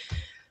 but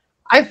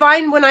I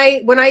find when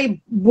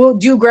I will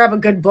grab a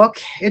good book,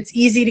 it's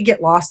easy to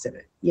get lost in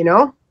it, you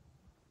know?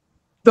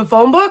 The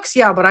phone books,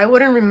 yeah, but I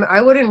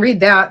wouldn't read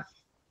that.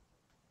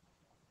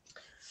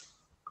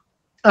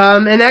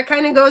 And that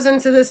kind of goes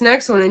into this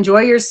next one.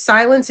 Enjoy your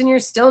silence and your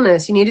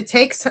stillness. You need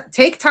to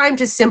take time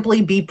to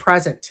simply be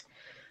present.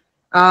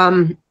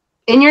 In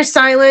your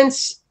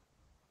silence,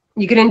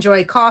 you can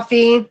enjoy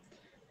coffee,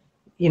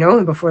 you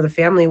know, before the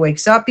family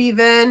wakes up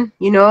even,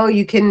 you know,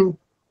 you can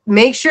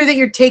make sure that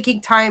you're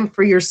taking time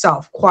for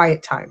yourself,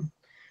 quiet time,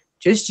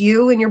 just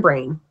you and your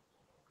brain.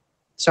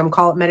 Some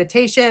call it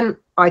meditation.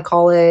 I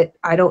call it,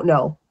 I don't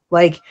know.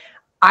 Like,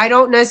 I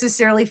don't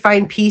necessarily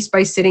find peace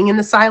by sitting in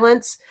the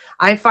silence.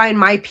 I find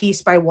my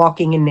peace by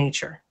walking in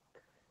nature,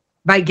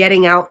 by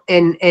getting out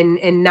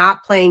and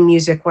not playing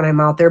music when I'm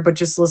out there, but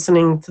just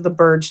listening to the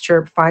birds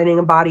chirp, finding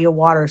a body of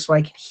water so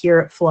I can hear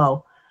it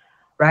flow,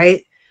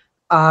 right?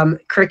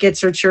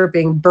 Crickets are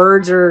chirping,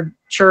 birds are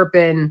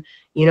chirping,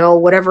 you know,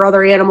 whatever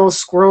other animals,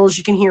 squirrels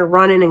you can hear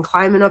running and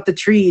climbing up the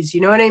trees.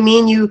 You know what I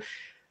mean?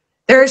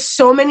 There's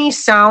so many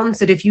sounds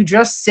that if you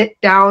just sit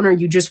down or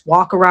you just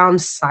walk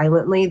around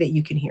silently that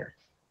you can hear.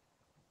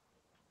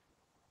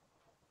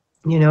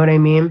 You know what I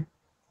mean?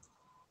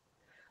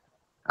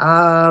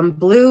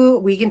 Blue,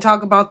 we can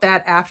talk about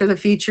that after the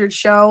featured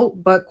show,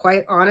 but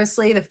quite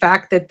honestly, the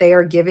fact that they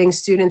are giving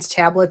students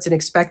tablets and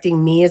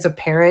expecting me as a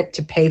parent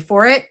to pay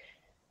for it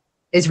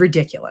is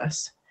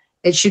ridiculous.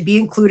 It should be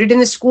included in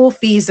the school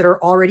fees that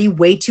are already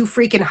way too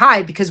freaking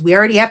high because we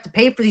already have to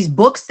pay for these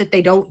books that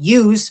they don't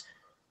use,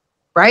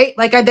 right?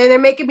 Like they're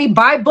making me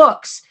buy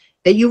books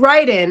that you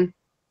write in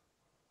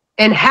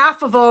and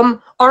half of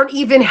them aren't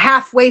even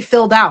halfway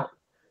filled out.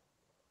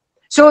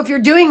 So if you're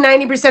doing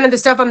 90% of the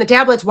stuff on the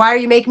tablets, why are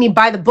you making me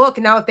buy the book?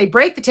 And now if they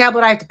break the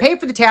tablet, I have to pay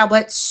for the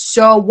tablet.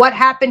 So what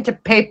happened to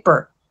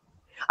paper?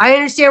 I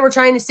understand we're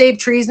trying to save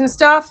trees and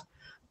stuff,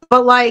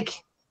 but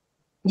like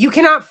you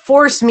cannot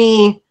force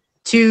me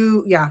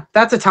to, yeah,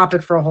 that's a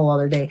topic for a whole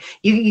other day.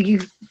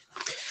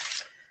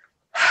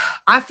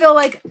 I feel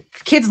like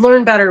kids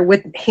learn better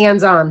with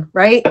hands-on,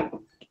 right?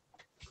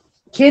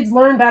 Kids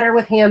learn better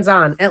with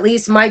hands-on. At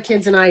least my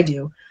kids and I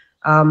do.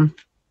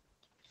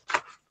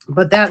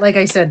 But that, like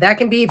I said, that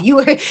can be, if you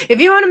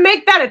want to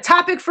make that a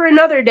topic for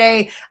another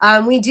day,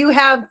 we do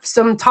have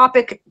some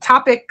topic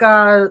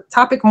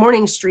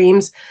morning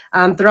streams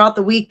throughout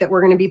the week that we're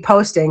going to be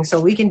posting.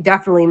 So we can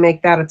definitely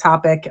make that a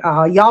topic.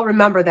 Y'all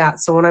remember that.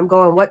 So when I'm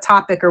going, what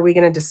topic are we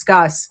going to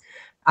discuss?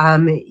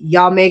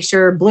 Y'all make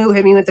sure, Blue,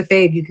 hit me with the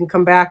fave. You can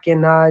come back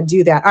and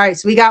do that. All right.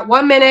 So we got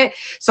 1 minute.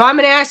 So I'm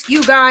going to ask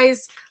you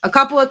guys a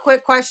couple of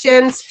quick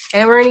questions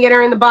and we're going to get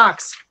her in the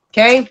box.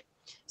 Okay.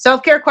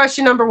 Self-care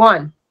question number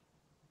 1.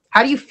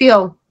 How do you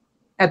feel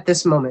at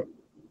this moment?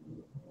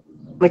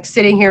 Like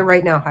sitting here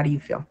right now, how do you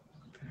feel?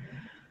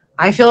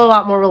 I feel a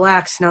lot more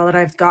relaxed now that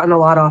I've gotten a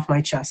lot off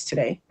my chest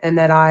today and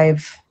that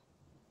I've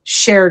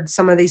shared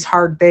some of these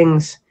hard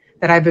things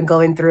that I've been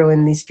going through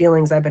and these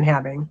feelings I've been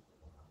having.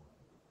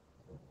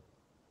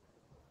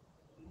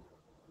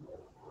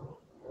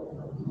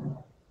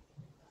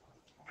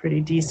 Pretty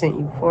decent,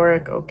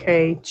 euphoric,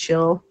 okay,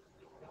 chill.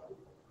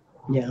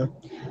 Yeah.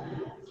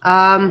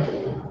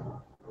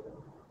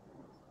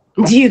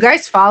 Do you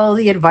guys follow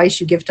the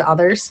advice you give to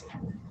others?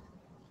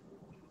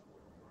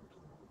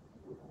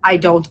 I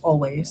don't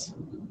always.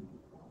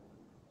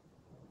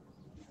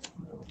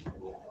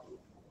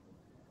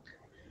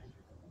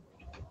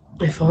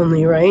 If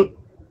only, right?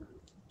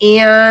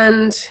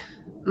 And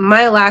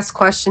my last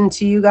question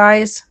to you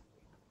guys.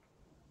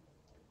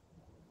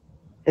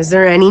 Is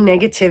there any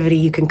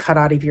negativity you can cut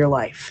out of your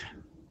life?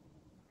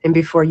 And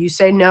before you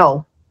say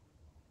no,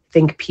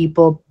 think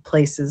people,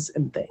 places,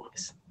 and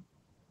things.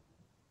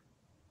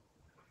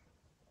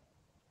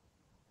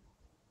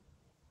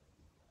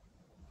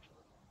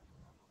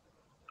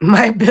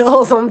 My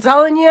bills, I'm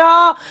telling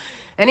y'all.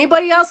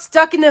 Anybody else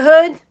stuck in the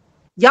hood?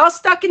 Y'all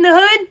stuck in the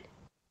hood?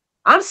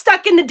 I'm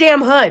stuck in the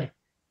damn hood.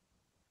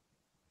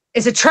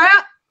 It's a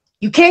trap.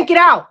 You can't get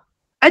out.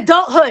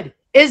 Adulthood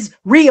is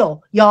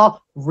real,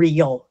 y'all.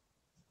 Real.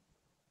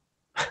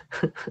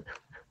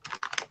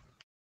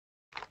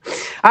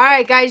 All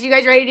right, guys. You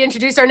guys ready to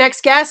introduce our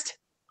next guest?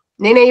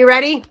 Nene, you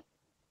ready?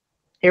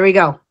 Here we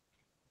go.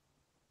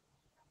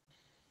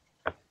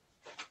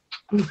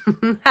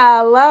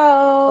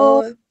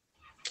 Hello.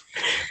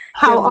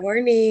 Good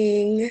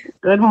morning.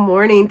 Good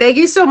morning. Thank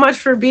you so much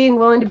for being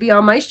willing to be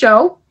on my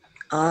show.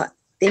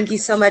 Thank you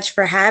so much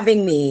for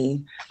having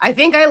me. I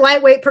think I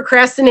lightweight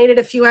procrastinated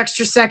a few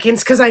extra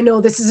seconds because I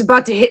know this is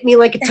about to hit me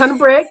like a ton of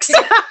bricks.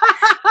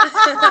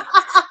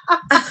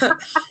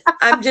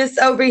 I'm just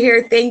over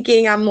here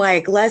thinking, I'm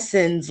like,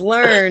 lessons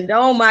learned.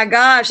 Oh my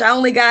gosh, I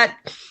only got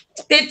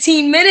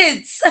 15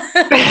 minutes.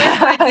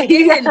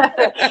 You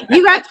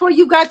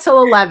got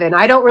till 11.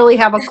 I don't really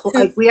have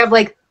we have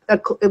like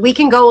we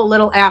can go a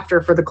little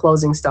after for the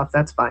closing stuff.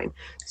 That's fine.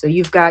 So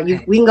we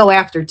can go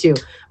after too.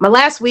 My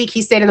last week,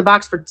 he stayed in the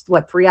box for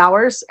what, 3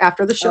 hours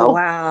after the show? Oh,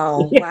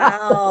 wow. Yeah.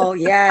 Wow.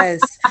 Yes.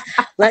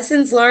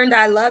 Lessons learned.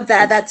 I love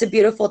that. That's a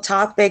beautiful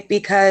topic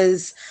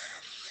because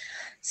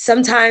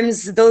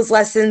sometimes those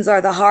lessons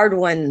are the hard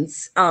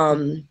ones.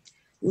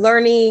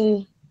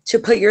 Learning to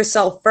put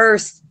yourself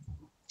first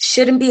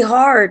shouldn't be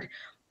hard,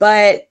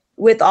 but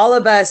with all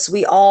of us,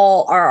 we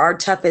all are our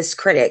toughest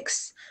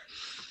critics.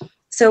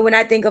 So when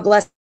I think of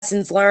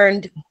lessons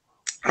learned,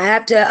 I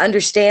have to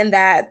understand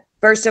that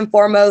first and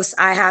foremost,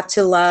 I have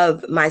to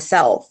love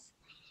myself.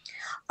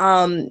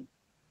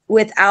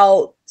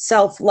 Without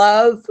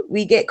self-love,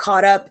 we get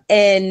caught up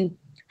in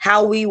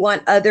how we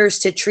want others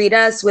to treat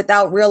us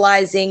without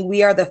realizing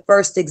we are the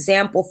first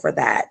example for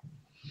that.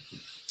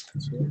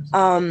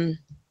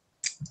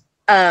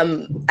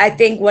 I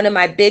think one of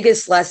my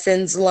biggest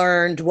lessons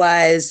learned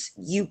was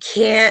you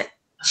can't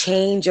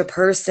change a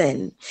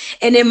person.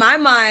 And in my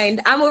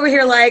mind, I'm over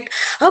here like,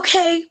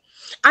 okay,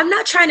 I'm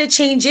not trying to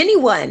change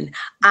anyone.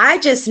 I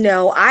just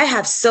know I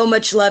have so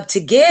much love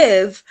to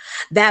give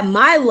that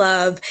my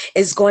love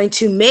is going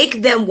to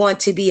make them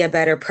want to be a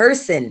better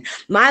person.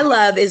 My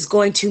love is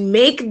going to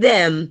make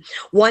them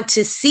want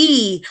to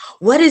see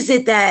what is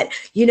it that,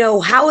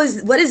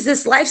 what is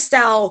this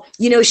lifestyle,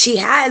 she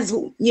has,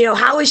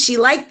 how is she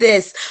like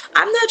this?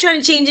 I'm not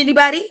trying to change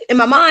anybody in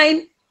my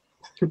mind,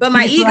 but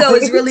my ego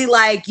is really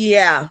like,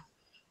 yeah.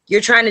 You're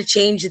trying to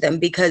change them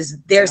because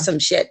there's some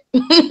shit.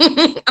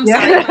 I'm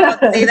sorry I'm about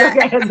to say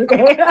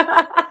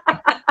that.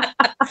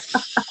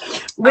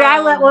 But I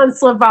let one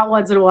slip out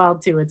once in a while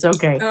too. It's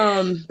okay.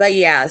 But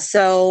yeah,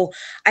 so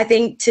I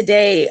think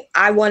today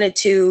I wanted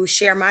to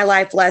share my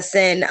life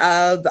lesson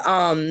of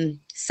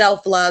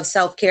self-love,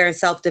 self-care, and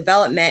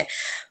self-development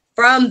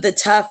from the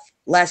tough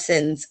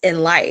lessons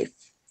in life.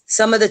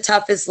 Some of the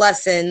toughest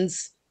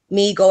lessons,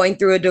 me going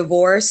through a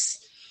divorce,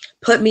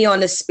 put me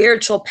on a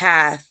spiritual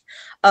path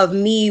of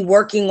me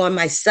working on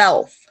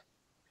myself.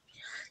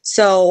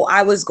 So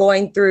I was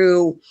going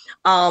through,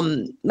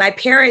 my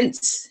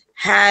parents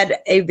had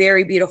a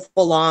very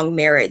beautiful long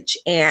marriage.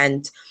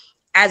 And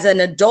as an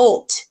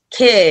adult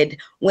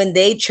kid, when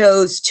they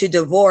chose to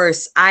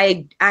divorce,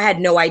 I had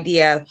no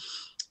idea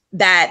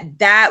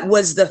that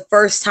was the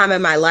first time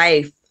in my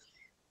life.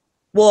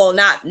 Well,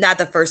 not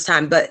the first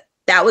time, but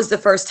that was the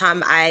first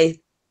time I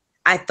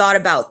thought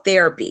about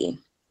therapy.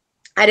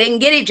 I didn't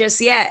get it just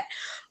yet,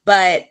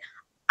 but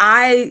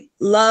I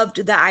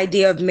loved the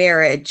idea of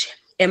marriage,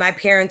 and my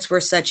parents were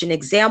such an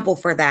example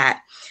for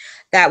that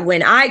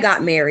when I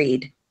got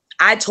married,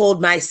 I told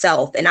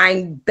myself, and I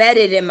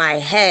embedded in my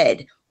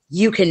head,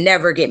 you can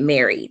never get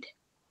married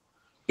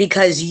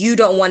because you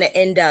don't want to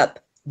end up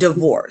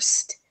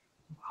divorced.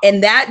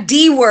 And that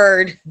D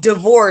word,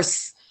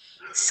 divorce,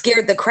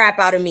 scared the crap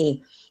out of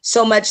me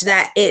so much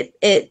that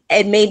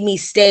it made me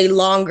stay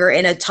longer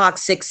in a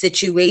toxic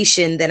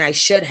situation than I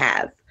should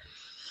have.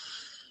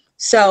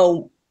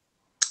 So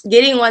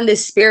getting on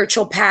this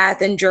spiritual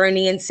path and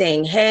journey and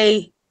saying,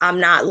 hey, I'm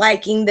not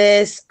liking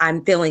this.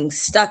 I'm feeling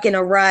stuck in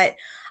a rut.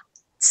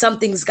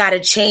 Something's got to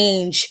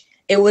change.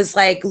 It was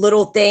like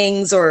little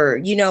things,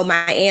 or,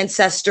 my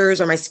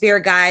ancestors or my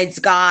spirit guides,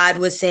 God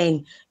was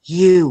saying,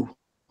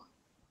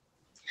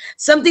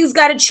 something's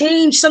got to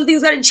change.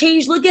 Something's got to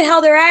change. Look at how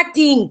they're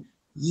acting.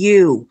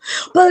 You.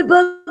 But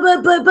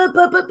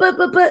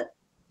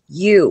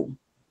you.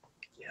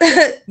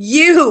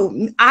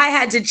 I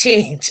had to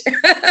change.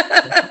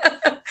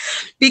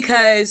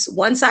 Because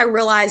once I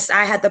realized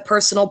I had the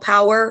personal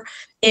power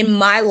in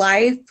my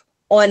life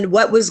on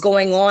what was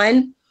going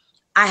on,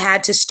 I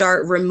had to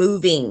start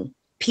removing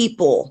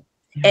people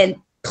and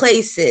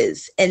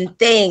places and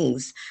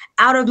things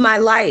out of my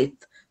life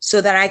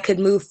so that I could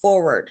move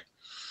forward.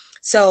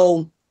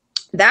 So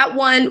that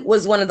one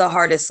was one of the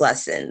hardest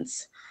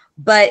lessons,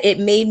 but it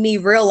made me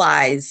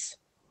realize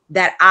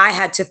that I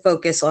had to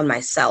focus on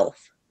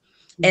myself.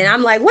 And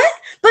I'm like, what?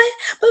 But.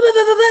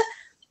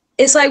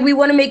 It's like we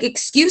want to make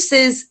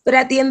excuses, but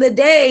at the end of the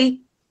day,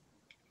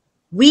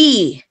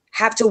 we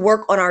have to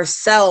work on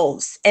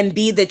ourselves and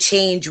be the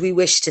change we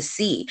wish to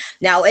see.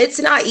 Now, it's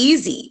not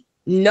easy.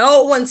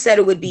 No one said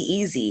it would be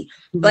easy,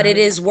 but it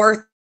is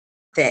worth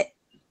it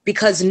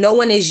because no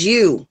one is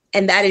you,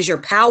 and that is your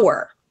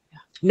power.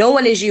 No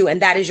one is you, and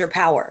that is your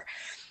power.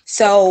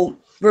 So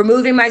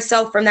removing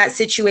myself from that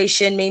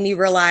situation made me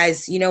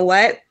realize, you know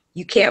what?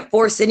 You can't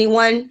force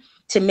anyone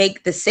to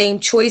make the same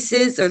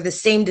choices or the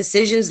same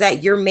decisions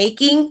that you're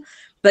making,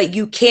 but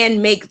you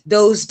can make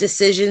those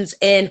decisions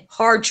and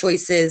hard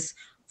choices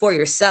for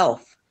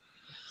yourself.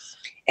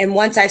 And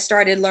once I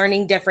started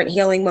learning different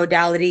healing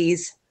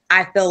modalities,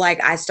 I feel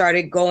like I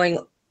started going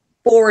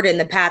forward in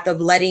the path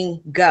of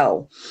letting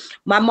go.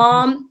 My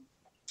mom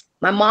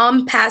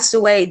passed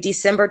away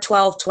December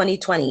 12,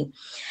 2020.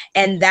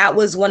 And that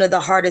was one of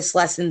the hardest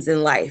lessons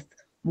in life.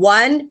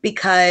 One,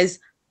 because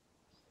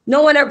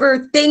no one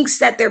ever thinks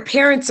that their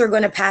parents are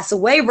going to pass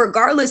away,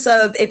 regardless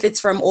of if it's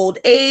from old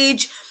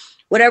age,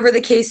 whatever the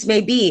case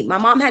may be. My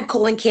mom had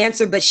colon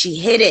cancer, but she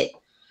hid it.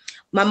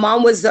 My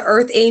mom was the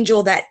earth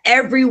angel that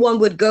everyone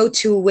would go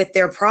to with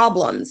their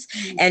problems.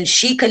 And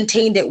she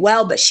contained it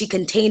well, but she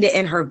contained it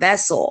in her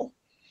vessel.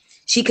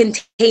 She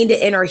contained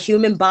it in her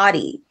human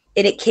body.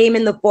 And it came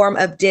in the form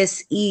of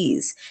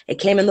dis-ease. It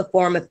came in the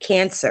form of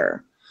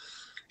cancer.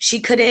 She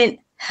couldn't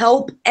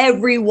help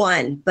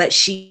everyone, but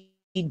she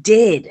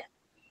did.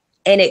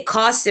 And it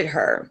costed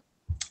her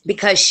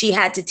because she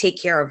had to take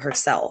care of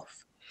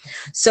herself.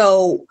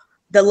 So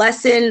the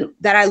lesson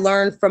that I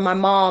learned from my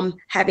mom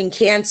having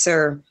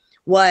cancer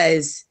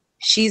was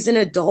she's an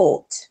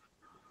adult.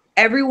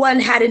 Everyone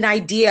had an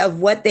idea of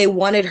what they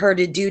wanted her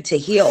to do to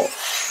heal.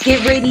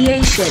 Get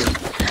radiation,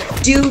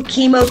 do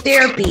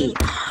chemotherapy,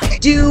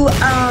 do,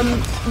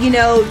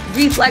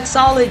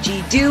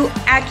 reflexology, do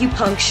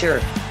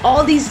acupuncture,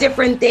 all these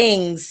different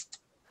things.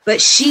 But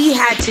she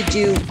had to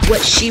do what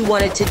she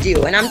wanted to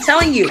do. And I'm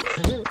telling you,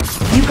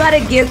 You got to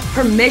give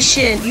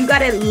permission. You got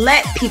to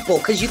let people,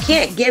 because you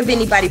can't give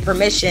anybody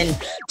permission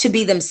to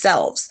be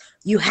themselves.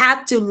 You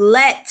have to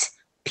let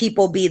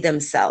people be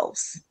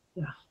themselves.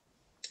 Yeah.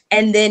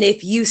 And then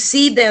if you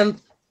see them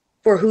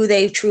for who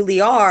they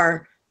truly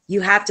are,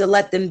 you have to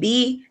let them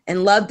be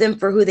and love them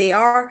for who they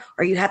are,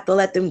 or you have to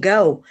let them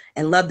go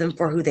and love them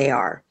for who they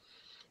are.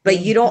 But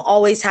you don't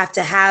always have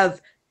to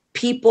have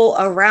people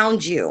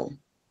around you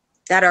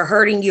that are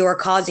hurting you or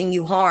causing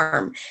you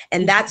harm.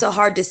 And that's a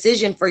hard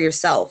decision for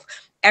yourself.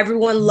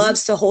 Everyone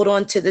loves to hold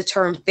on to the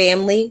term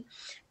family.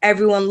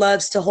 Everyone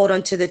loves to hold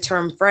on to the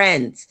term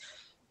friends.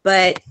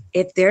 But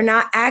if they're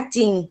not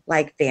acting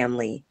like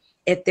family,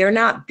 if they're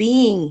not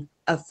being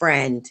a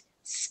friend,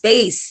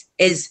 space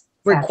is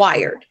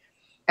required.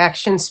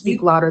 Actions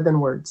speak louder than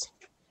words.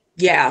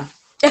 Yeah.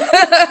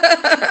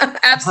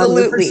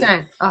 Absolutely.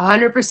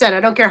 100%. I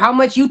don't care how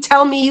much you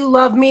tell me you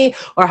love me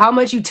or how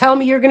much you tell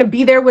me you're going to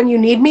be there when you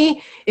need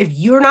me. If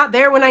you're not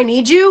there when I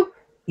need you,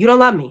 you don't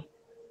love me.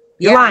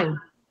 You're lying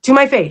to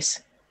my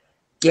face.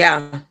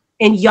 Yeah.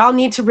 And y'all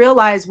need to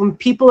realize when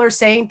people are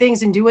saying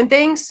things and doing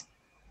things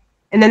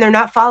and then they're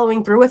not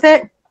following through with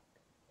it,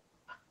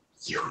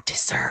 you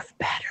deserve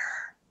better.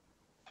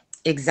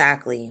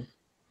 Exactly.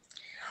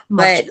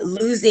 But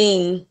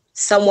losing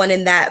someone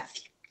in that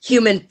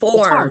human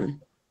form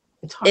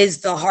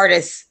is the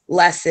hardest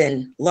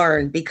lesson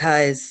learned,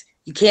 because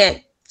you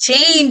can't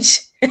change.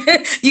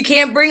 You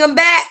can't bring them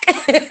back.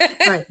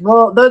 Right.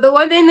 Well, the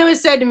one thing that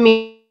was said to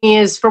me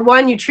is, for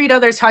one, you treat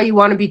others how you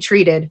want to be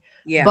treated.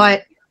 Yeah.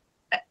 But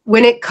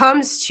when it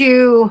comes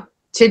to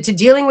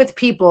dealing with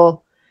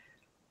people,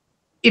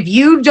 if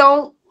you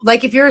don't,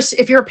 like, if you're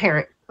a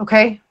parent,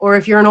 okay, or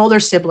if you're an older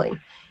sibling,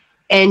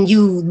 and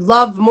you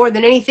love more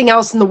than anything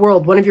else in the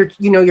world one of your,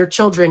 your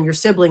children, your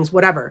siblings,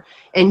 whatever,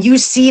 and you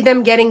see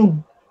them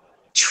getting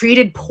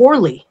treated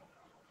poorly,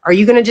 are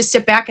you going to just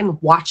sit back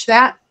and watch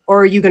that,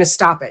 or are you going to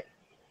stop it?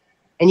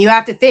 And you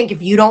have to think,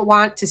 if you don't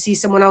want to see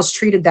someone else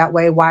treated that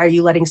way, why are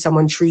you letting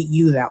someone treat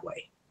you that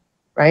way?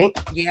 Right?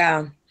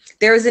 Yeah.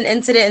 There was an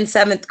incident in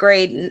 7th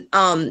grade,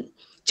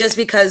 just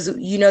because,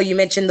 you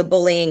mentioned the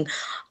bullying.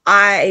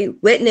 I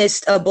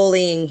witnessed a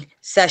bullying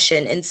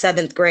session in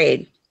 7th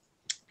grade.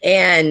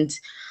 And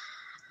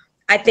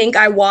I think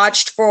I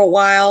watched for a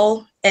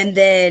while, and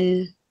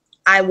then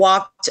I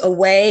walked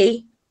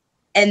away,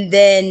 and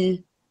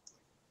then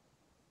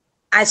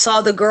I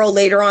saw the girl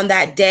later on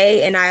that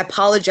day, and I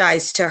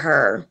apologized to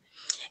her.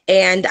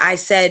 And I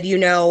said,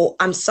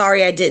 I'm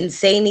sorry I didn't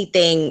say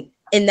anything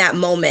in that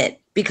moment,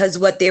 because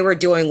what they were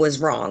doing was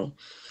wrong.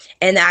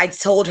 And I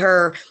told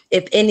her,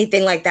 if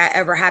anything like that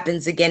ever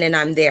happens again and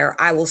I'm there,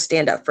 I will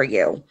stand up for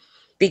you,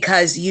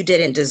 because you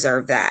didn't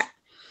deserve that.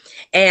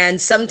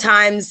 And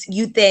sometimes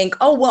you think,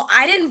 oh, well,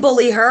 I didn't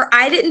bully her.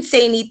 I didn't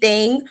say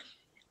anything.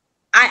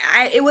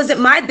 It wasn't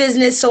my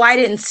business, so I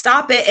didn't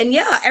stop it. And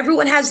yeah,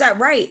 everyone has that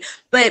right.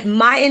 But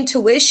my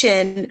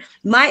intuition,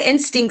 my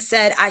instinct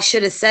said I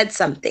should have said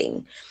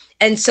something.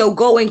 And so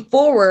going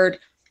forward,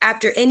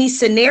 after any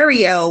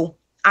scenario,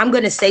 I'm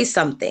going to say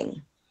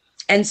something.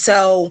 And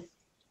so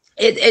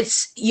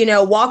it's,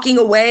 walking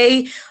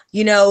away,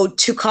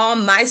 to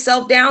calm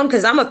myself down,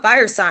 because I'm a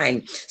fire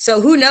sign.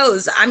 So who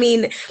knows? I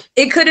mean,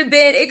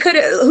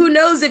 who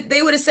knows if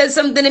they would have said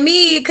something to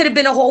me, it could have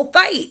been a whole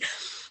fight.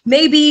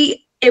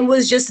 Maybe it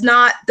was just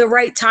not the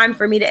right time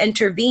for me to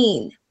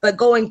intervene. But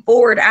going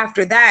forward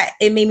after that,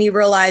 it made me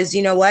realize,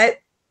 you know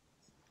what?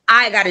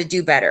 I got to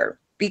do better,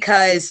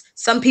 because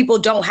some people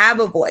don't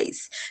have a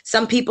voice.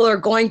 Some people are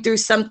going through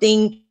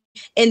something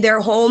in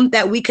their home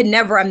that we could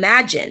never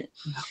imagine.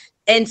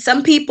 And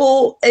some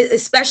people,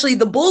 especially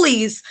the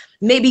bullies,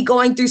 may be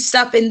going through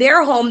stuff in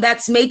their home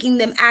that's making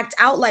them act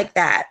out like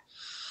that.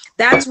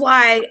 That's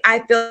why I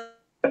feel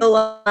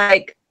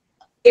like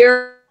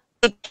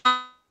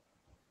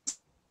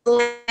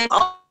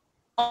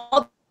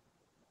all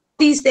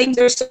these things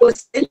are so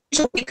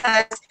essential,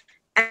 because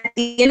at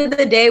the end of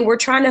the day, we're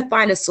trying to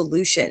find a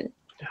solution.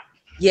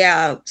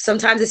 Yeah,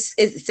 sometimes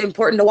it's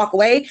important to walk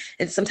away,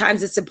 and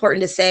sometimes it's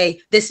important to say,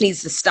 this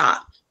needs to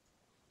stop.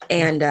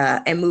 And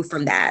move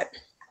from that.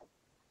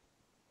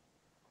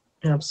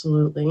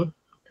 Absolutely.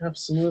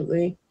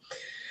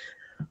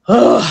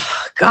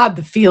 Oh God,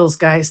 the feels,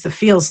 guys, the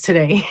feels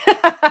today.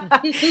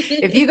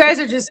 If you guys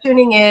are just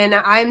tuning in,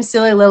 I'm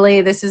Silly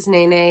Lily, this is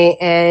Nene,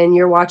 and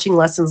you're watching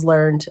Lessons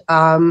Learned.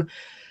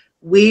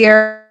 We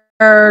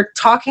are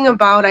talking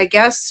about, I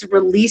guess,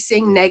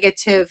 releasing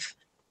negative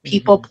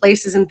people,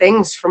 places, and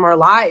things from our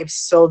lives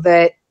so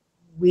that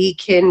we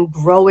can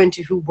grow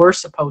into who we're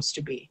supposed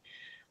to be.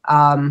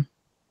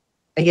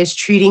 I guess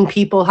treating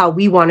people how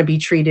we want to be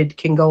treated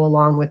can go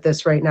along with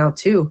this right now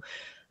too.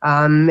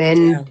 And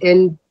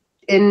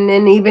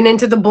even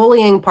into the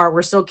bullying part,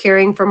 we're still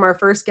carrying from our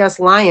first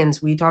guest,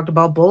 Lions. We talked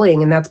about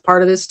bullying, and that's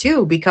part of this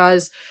too,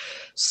 because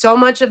so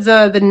much of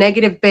the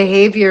negative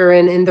behavior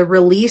and the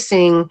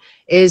releasing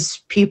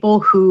is people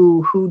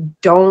who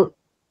don't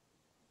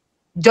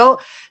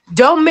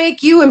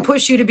make you and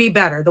push you to be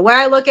better. The way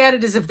I look at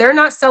it is, if they're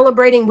not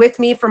celebrating with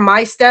me for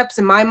my steps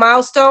and my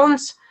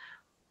milestones,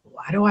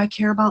 why do I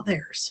care about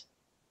theirs?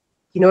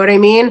 You know what I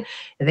mean?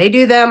 If they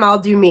do them, I'll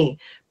do me.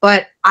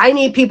 But I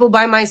need people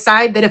by my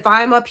side that if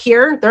I'm up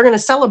here, they're going to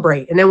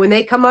celebrate. And then when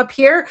they come up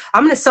here,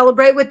 I'm going to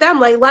celebrate with them.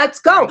 Like,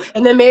 let's go.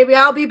 And then maybe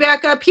I'll be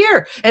back up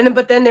here.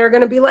 But then they're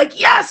going to be like,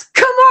 yes,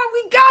 come on,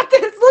 we got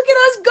this. Look at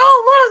us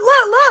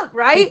go. Look,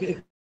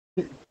 right?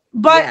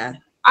 But yeah.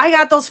 I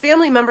got those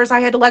family members I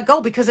had to let go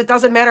because it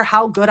doesn't matter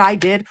how good I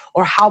did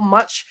or how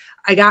much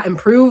I got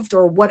improved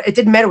or what. It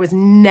didn't matter. It was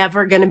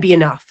never going to be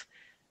enough.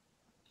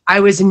 I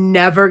was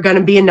never going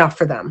to be enough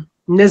for them.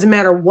 It doesn't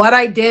matter what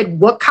I did,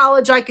 what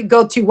college I could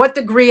go to, what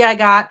degree I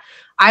got.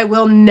 I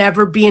will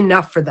never be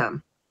enough for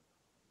them.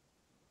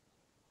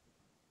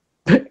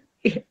 I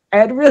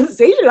had a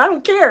realization. I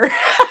don't care.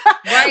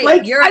 Right.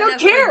 Like, You're I don't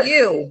care.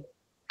 You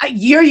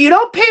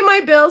don't pay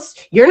my bills.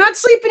 You're not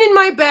sleeping in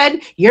my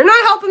bed. You're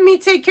not helping me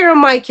take care of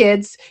my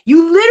kids.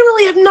 You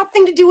literally have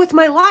nothing to do with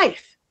my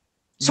life.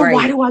 So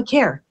why do I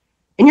care?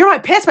 And you're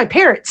past my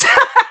parents.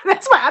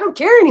 That's why I don't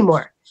care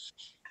anymore.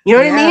 You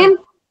know what I mean?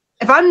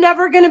 If I'm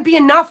never going to be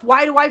enough,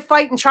 why do I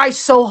fight and try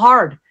so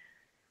hard?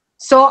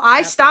 So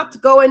I stopped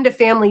going to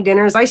family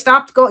dinners. I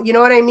stopped going, you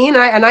know what I mean?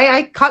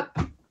 I cut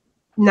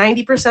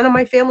 90% of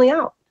my family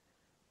out.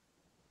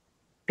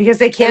 Because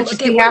they can't just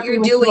be happy with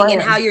what you're doing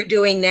and how you're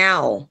doing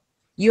now.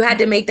 You had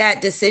to make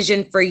that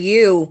decision for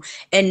you,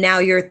 and now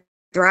you're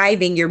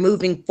thriving, you're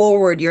moving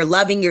forward, you're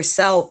loving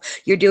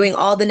yourself, you're doing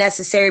all the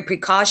necessary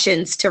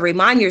precautions to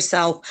remind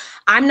yourself,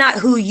 I'm not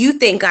who you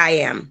think I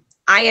am.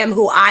 I am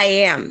who I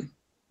am.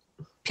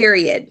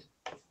 Period.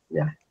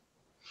 Yeah.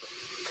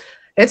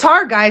 It's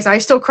hard, guys. I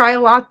still cry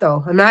a lot,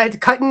 though. I'm not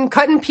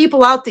cutting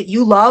people out that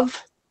you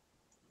love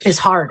is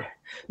hard.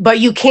 But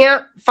you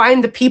can't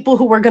find the people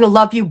who are going to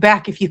love you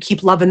back if you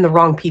keep loving the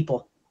wrong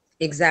people.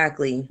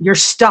 Exactly. You're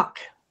stuck.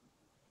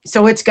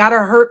 So it's got to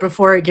hurt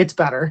before it gets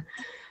better.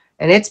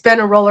 And it's been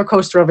a roller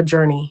coaster of a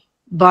journey.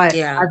 But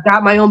I've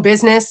got my own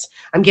business.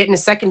 I'm getting a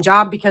second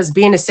job because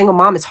being a single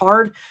mom is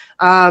hard.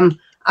 I'm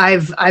a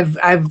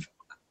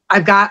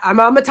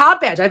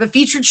top badge. I have a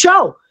featured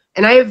show.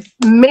 And I have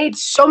made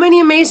so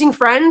many amazing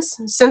friends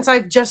since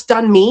I've just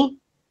done me.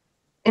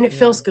 And it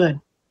feels good.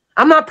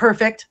 I'm not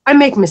perfect. I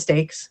make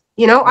mistakes.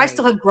 You know, I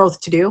still have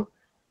growth to do.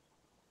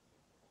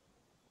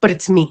 But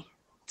it's me.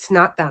 It's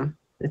not them.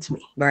 It's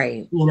me.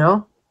 Right. You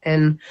know?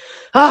 And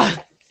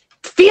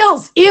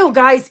feels ew,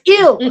 guys.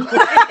 Ew. Ew.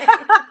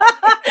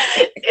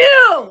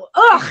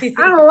 Ugh, I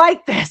don't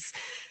like this.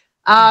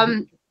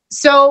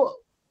 So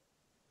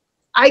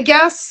I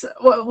guess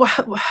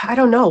I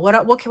don't know. What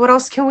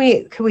else can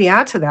we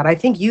add to that? I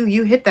think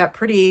you hit that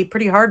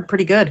pretty hard,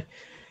 pretty good.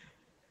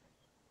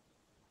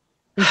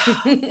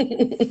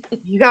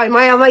 You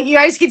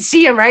guys can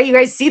see him, right? You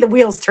guys see the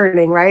wheels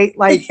turning, right?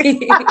 Like,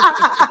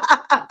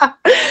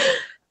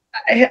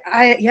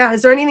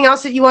 is there anything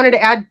else that you wanted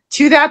to add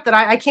to that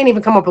I can't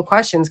even come up with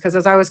questions because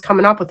as I was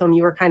coming up with them,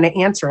 you were kind of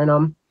answering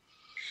them.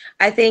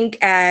 I think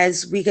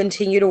as we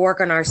continue to work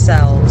on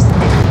ourselves,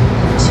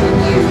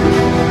 continue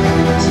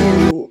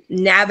to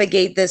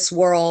navigate this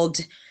world,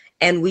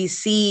 and we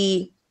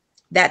see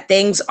that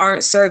things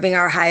aren't serving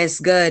our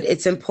highest good,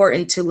 it's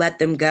important to let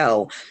them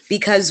go.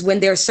 Because when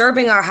they're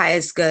serving our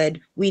highest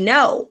good, we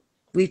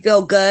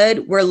feel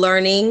good, we're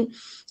learning.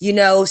 You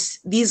know,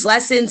 these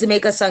lessons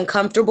make us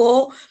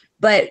uncomfortable,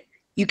 but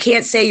you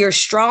can't say you're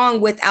strong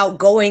without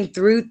going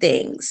through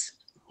things.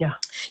 Yeah.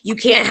 You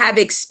can't have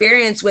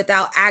experience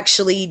without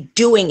actually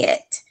doing it.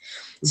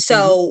 Mm-hmm.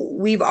 So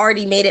we've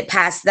already made it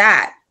past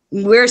that.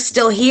 We're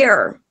still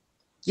here.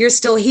 You're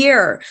still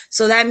here.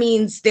 So that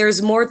means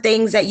there's more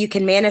things that you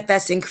can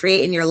manifest and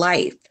create in your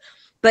life.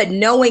 But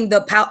knowing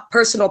the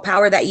personal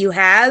power that you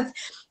have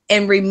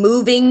and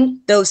removing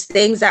those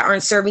things that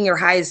aren't serving your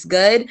highest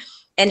good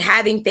and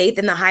having faith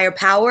in the higher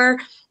power,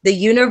 the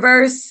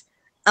universe,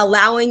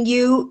 allowing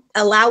you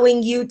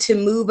to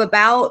move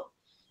about,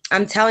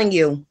 I'm telling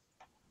you,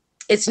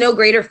 it's no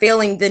greater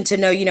feeling than to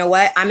know, you know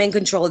what, I'm in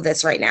control of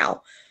this right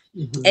now.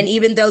 Mm-hmm. And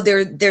even though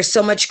there's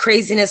so much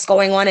craziness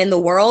going on in the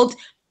world,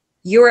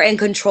 you're in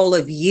control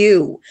of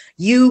you.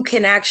 You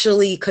can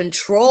actually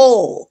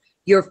control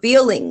your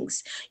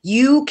feelings.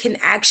 You can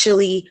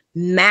actually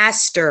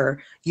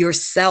master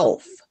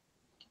yourself.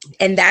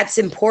 And that's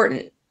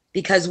important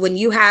because when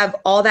you have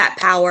all that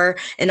power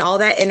and all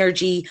that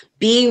energy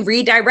being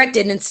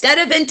redirected instead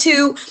of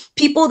into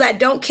people that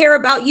don't care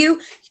about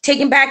you,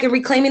 taking back and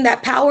reclaiming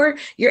that power,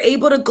 you're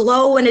able to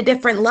glow in a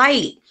different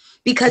light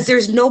because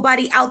there's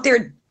nobody out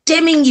there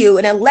dimming you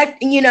and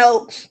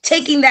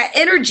taking that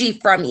energy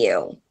from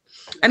you.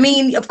 I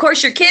mean, of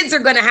course, your kids are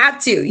going to have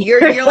to.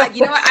 You're like,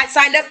 you know what? I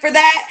signed up for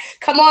that.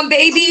 Come on,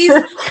 babies.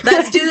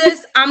 Let's do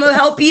this. I'm going to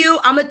help you.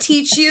 I'm going to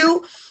teach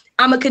you.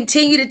 I'm going to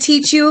continue to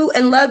teach you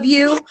and love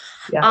you.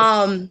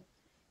 Yes.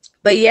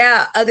 But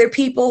yeah, other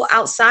people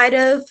outside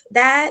of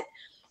that,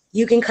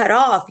 you can cut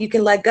off. You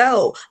can let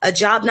go. A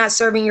job not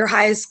serving your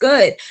highest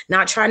good,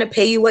 not trying to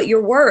pay you what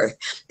you're worth.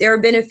 There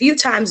have been a few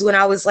times when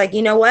I was like,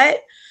 you know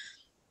what?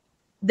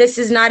 This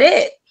is not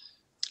it.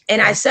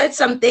 And I said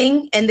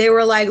something and they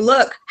were like,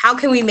 look, how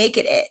can we make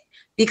it?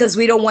 Because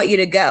we don't want you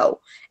to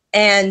go.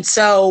 And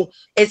so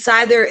it's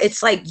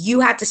like you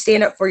have to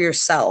stand up for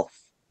yourself.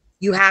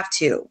 You have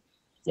to.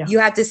 Yeah. You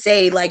have to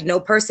say, like, no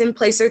person,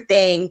 place, or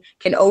thing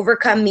can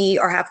overcome me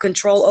or have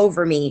control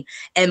over me,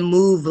 and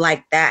move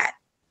like that.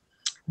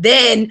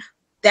 Then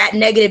that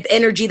negative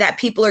energy that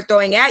people are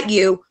throwing at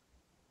you,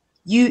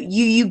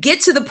 you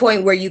get to the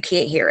point where you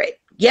can't hear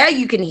it. Yeah,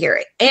 you can hear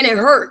it, and it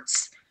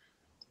hurts.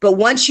 But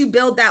once you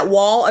build that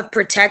wall of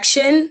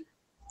protection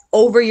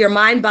over your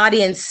mind,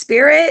 body, and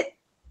spirit,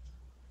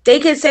 they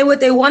can say what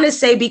they want to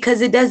say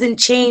because it doesn't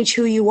change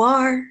who you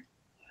are,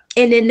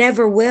 and it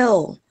never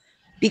will.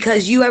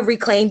 Because you have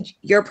reclaimed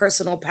your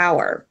personal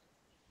power.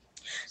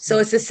 So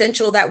it's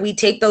essential that we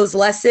take those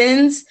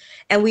lessons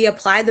and we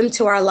apply them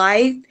to our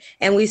life,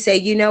 and we say,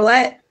 you know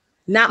what?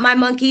 Not my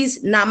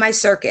monkeys, not my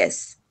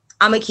circus.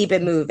 I'm gonna keep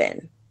it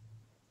moving.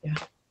 Yeah,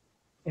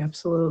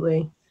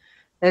 absolutely.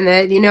 And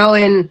then, you know,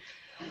 and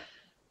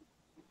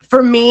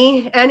for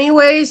me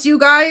anyways, you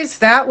guys,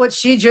 that what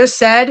she just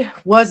said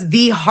was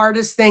the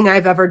hardest thing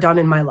I've ever done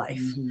in my life.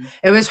 Mm-hmm.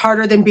 It was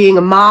harder than being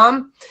a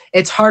mom.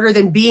 It's harder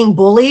than being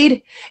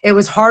bullied. It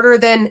was harder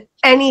than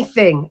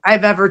anything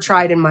I've ever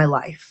tried in my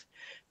life,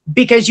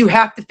 because you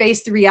have to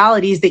face the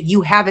realities that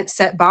you haven't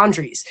set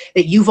boundaries,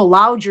 that you've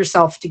allowed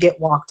yourself to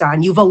get walked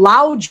on. You've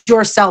allowed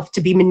yourself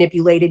to be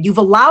manipulated. You've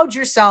allowed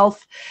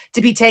yourself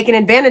to be taken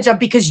advantage of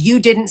because you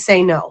didn't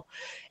say no.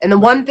 And the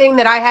one thing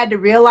that I had to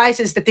realize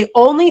is that the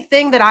only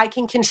thing that I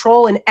can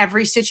control in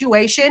every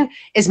situation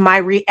is my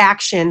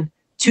reaction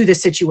to the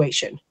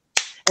situation.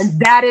 And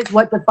that is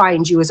what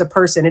defines you as a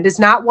person. It is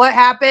not what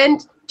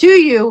happened to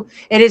you.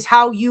 It is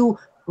how you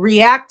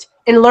react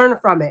and learn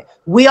from it.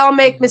 We all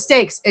make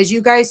mistakes. As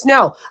you guys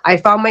know, I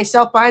found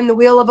myself behind the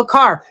wheel of a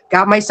car,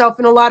 got myself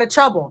in a lot of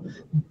trouble.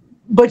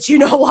 But you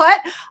know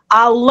what?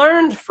 I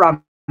learned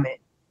from it.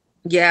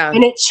 Yeah.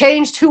 And it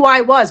changed who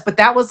I was. But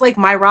that was like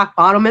my rock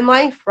bottom in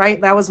life,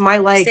 right? That was my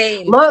like,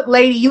 Same. Look,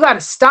 lady, you got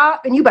to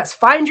stop and you best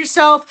find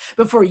yourself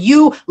before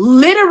you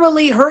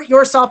literally hurt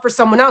yourself or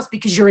someone else,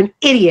 because you're an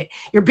idiot.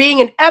 You're being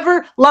an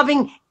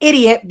ever-loving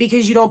idiot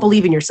because you don't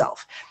believe in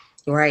yourself.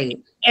 Right.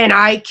 And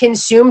I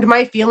consumed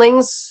my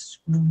feelings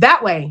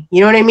that way. You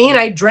know what I mean?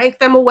 I drank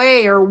them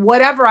away or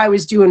whatever I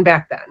was doing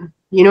back then.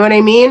 You know what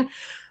I mean?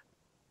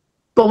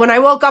 But when I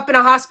woke up in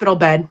a hospital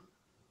bed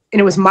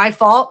and it was my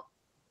fault,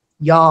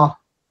 y'all,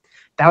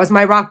 that was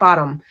my rock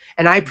bottom.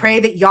 And I pray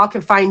that y'all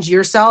can find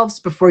yourselves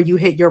before you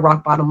hit your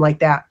rock bottom like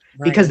that,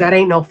 because that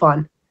ain't no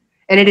fun.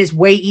 And it is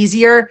way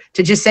easier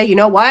to just say, you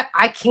know what?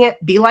 I can't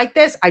be like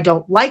this. I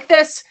don't like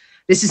this.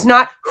 This is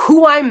not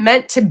who I'm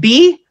meant to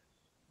be.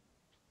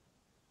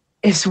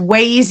 It's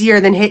way easier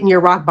than hitting your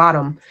rock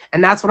bottom.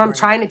 And that's what I'm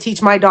trying to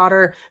teach my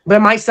daughter.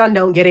 But my son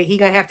don't get it. He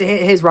gonna have to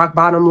hit his rock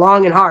bottom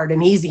long and hard.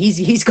 And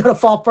he's gonna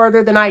fall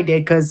further than I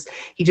did because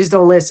he just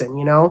don't listen,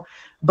 you know?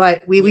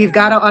 But we've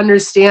got to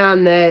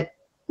understand that,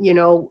 you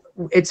know,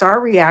 it's our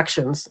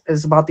reactions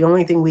is about the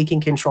only thing we can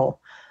control,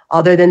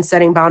 other than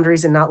setting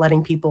boundaries and not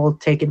letting people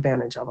take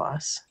advantage of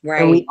us.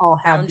 Right. And we all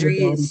have the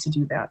ability to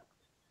do that.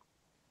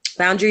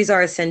 Boundaries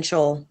are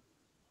essential.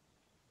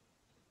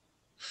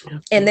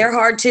 And they're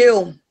hard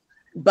too,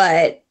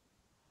 but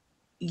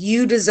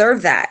you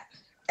deserve that.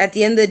 At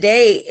the end of the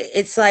day,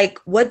 it's like,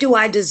 what do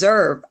I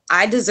deserve?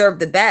 I deserve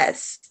the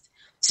best.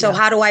 So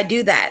how do I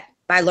do that?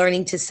 By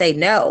learning to say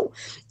no.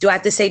 Do I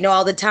have to say no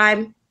all the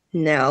time?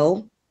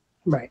 No.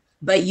 Right.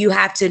 But you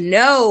have to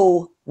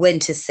know when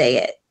to say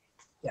it.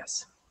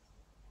 Yes.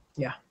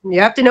 Yeah.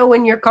 You have to know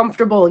when you're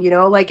comfortable, you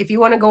know, like if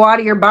you want to go out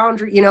of your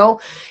boundary, you know,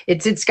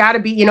 it's got to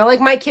be, you know, like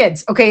my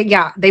kids. Okay.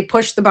 Yeah. They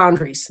push the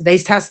boundaries. They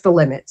test the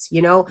limits,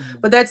 you know,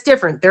 but that's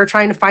different. They're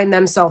trying to find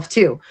themselves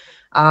too.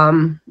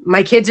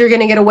 My kids are going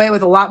to get away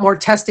with a lot more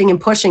testing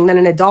and pushing than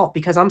an adult,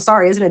 because I'm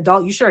sorry, as an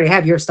adult, you should already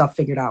have your stuff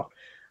figured out.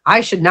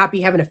 I should not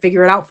be having to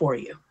figure it out for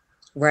you.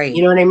 Right.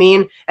 You know what I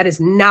mean? That is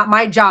not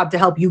my job to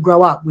help you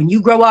grow up. When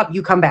you grow up,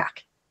 you come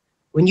back.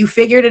 When you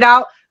figured it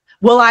out,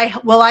 will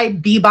I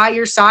be by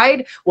your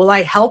side? Will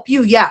I help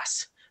you?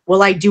 Yes.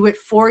 Will I do it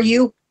for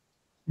you?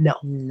 No.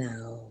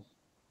 No.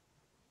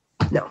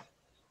 No.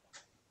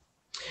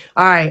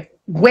 All right.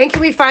 When can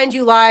we find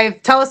you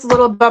live? Tell us a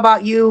little bit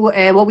about you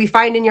and what we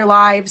find in your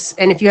lives,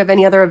 and if you have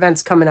any other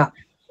events coming up.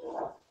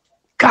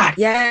 God.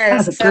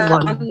 Yes. That's a good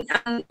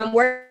one. I'm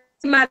working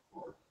my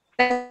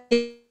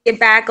get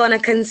back on a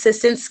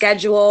consistent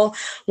schedule.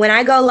 When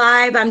I go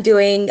live, I'm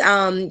doing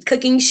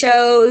cooking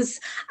shows.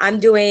 I'm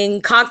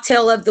doing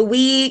cocktail of the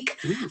week.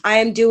 I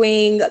am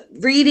doing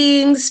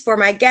readings for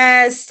my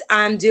guests.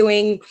 I'm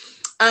doing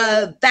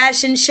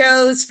fashion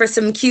shows for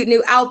some cute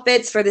new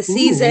outfits for the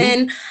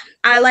season.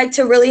 I like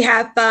to really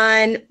have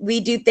fun. We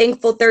do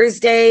Thankful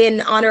Thursday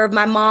in honor of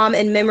my mom,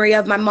 in memory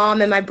of my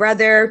mom and my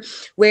brother,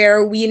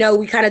 where we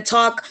kind of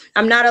talk.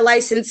 I'm not a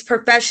licensed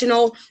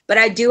professional, but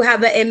I do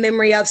have an in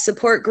memory of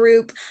support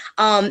group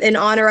in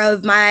honor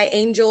of my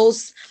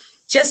angels,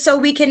 just so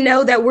we can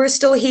know that we're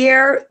still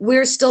here,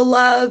 we're still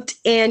loved,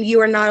 and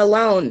you are not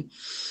alone.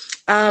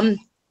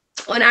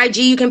 On IG,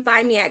 you can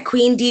find me at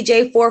Queen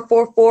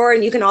DJ444,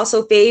 and you can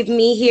also fave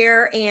me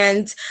here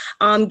and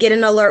get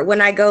an alert when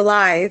I go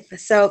live.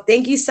 So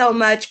thank you so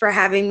much for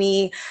having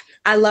me.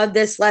 I love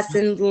this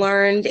lesson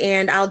learned,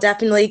 and I'll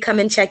definitely come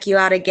and check you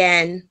out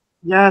again.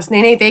 Yes,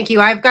 Nene, thank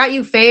you. I've got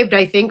you faved,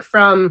 I think,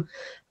 from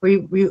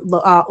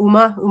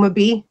Uma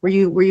B. Were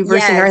you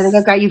versing her? I think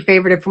I've got you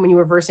favorited from when you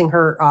were versing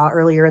her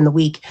earlier in the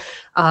week.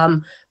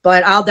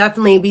 But I'll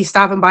definitely be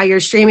stopping by your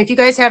stream. If you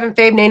guys haven't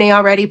faved Nene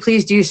already,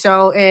 please do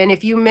so. And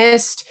if you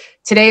missed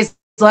today's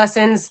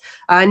lessons,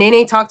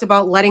 Nene talked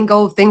about letting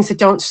go of things that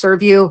don't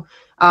serve you,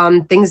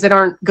 things that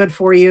aren't good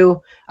for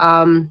you.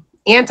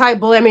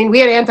 Anti-bullying. I mean, we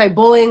had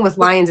anti-bullying with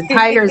lions and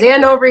tigers,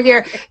 and over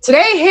here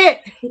today hit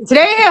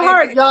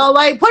hard, y'all.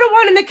 Like, put a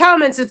 1 in the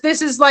comments if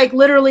this is like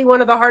literally one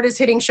of the hardest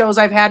hitting shows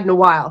I've had in a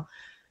while.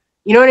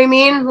 You know what I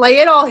mean? Like,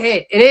 it all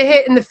hit, and it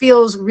hit in the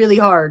feels really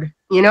hard.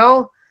 You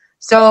know.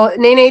 So,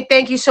 Nene,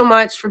 thank you so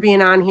much for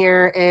being on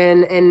here,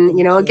 and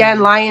you know,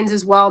 again, lions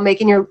as well,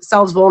 making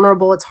yourselves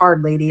vulnerable. It's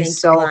hard, ladies.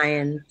 Thank you,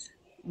 lions.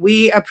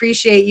 We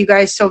appreciate you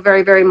guys so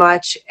very, very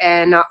much,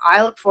 and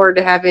I look forward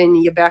to having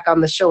you back on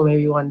the show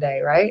maybe one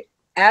day, right?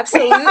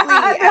 Absolutely.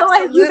 I feel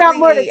like you got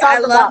more to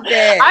talk about.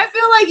 I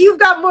feel like you've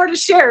got more to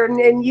share,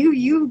 and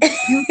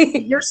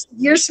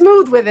you're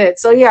smooth with it.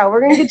 So yeah,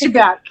 we're gonna get you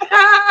back.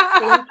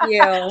 Thank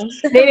you.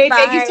 Nene,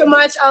 thank you so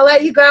much. I'll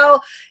let you go,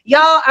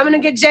 y'all. I'm gonna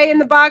get Jay in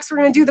the box. We're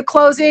gonna do the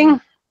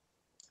closing.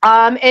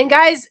 And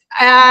guys,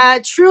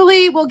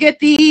 truly, we'll get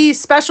the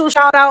special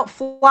shout out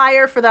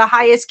flyer for the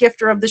highest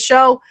gifter of the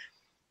show.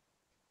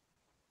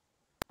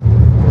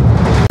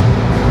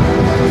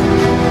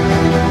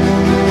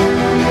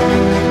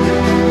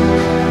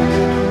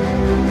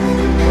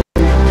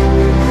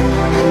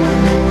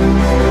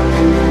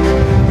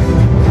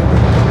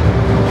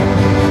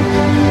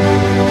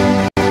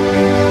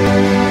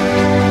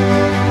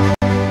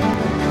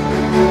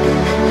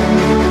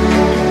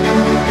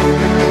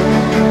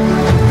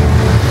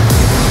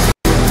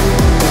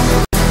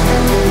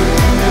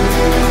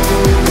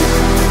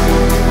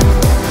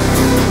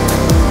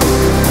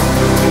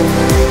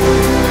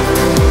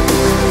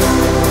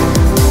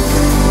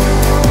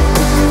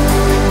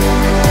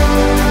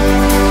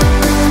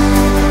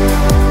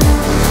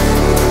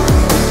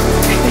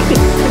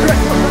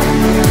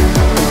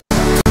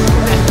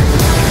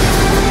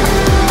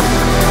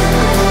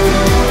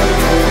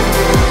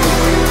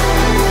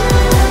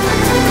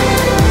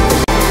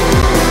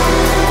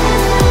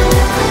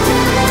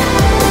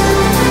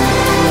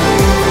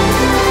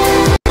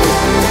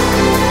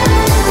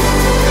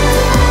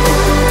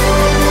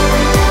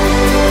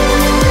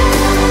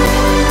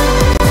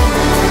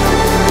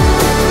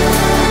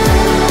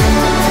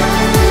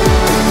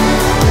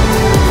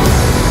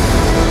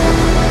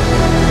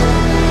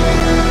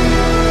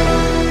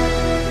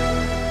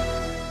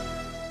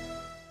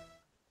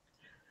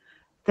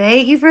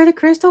 Thank you for the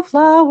crystal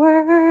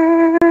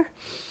flower. All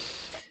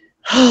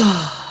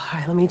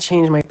right, let me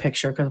change my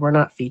picture because we're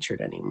not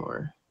featured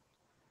anymore.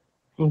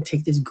 I can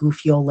take this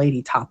goofy old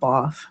lady top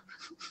off.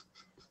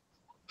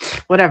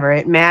 Whatever,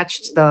 it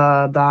matched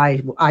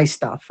the eye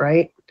stuff,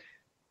 right?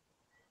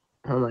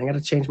 Hold on, I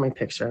gotta change my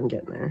picture. I'm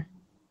getting there.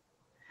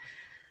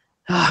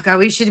 Oh God,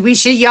 we should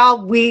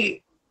y'all. Oh,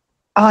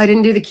 I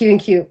didn't do the cute and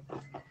cute.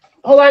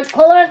 Hold on.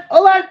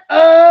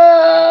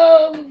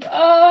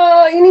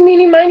 Eeny,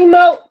 meeny, miny,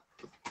 mo.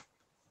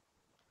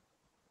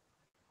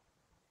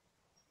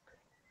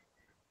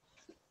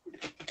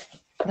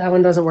 That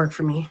one doesn't work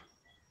for me.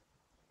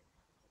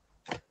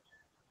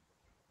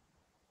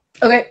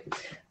 Okay.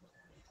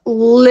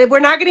 We're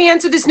not going to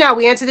answer this now.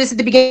 We answer this at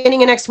the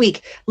beginning of next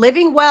week.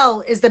 Living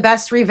well is the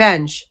best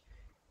revenge.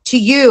 To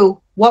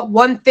you, what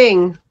one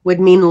thing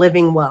would mean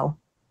living well?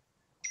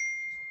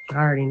 I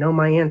already know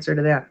my answer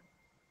to that.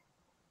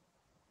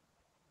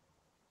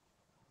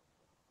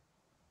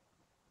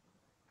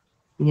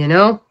 You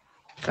know?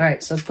 All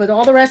right, so let's put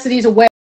all the rest of these away.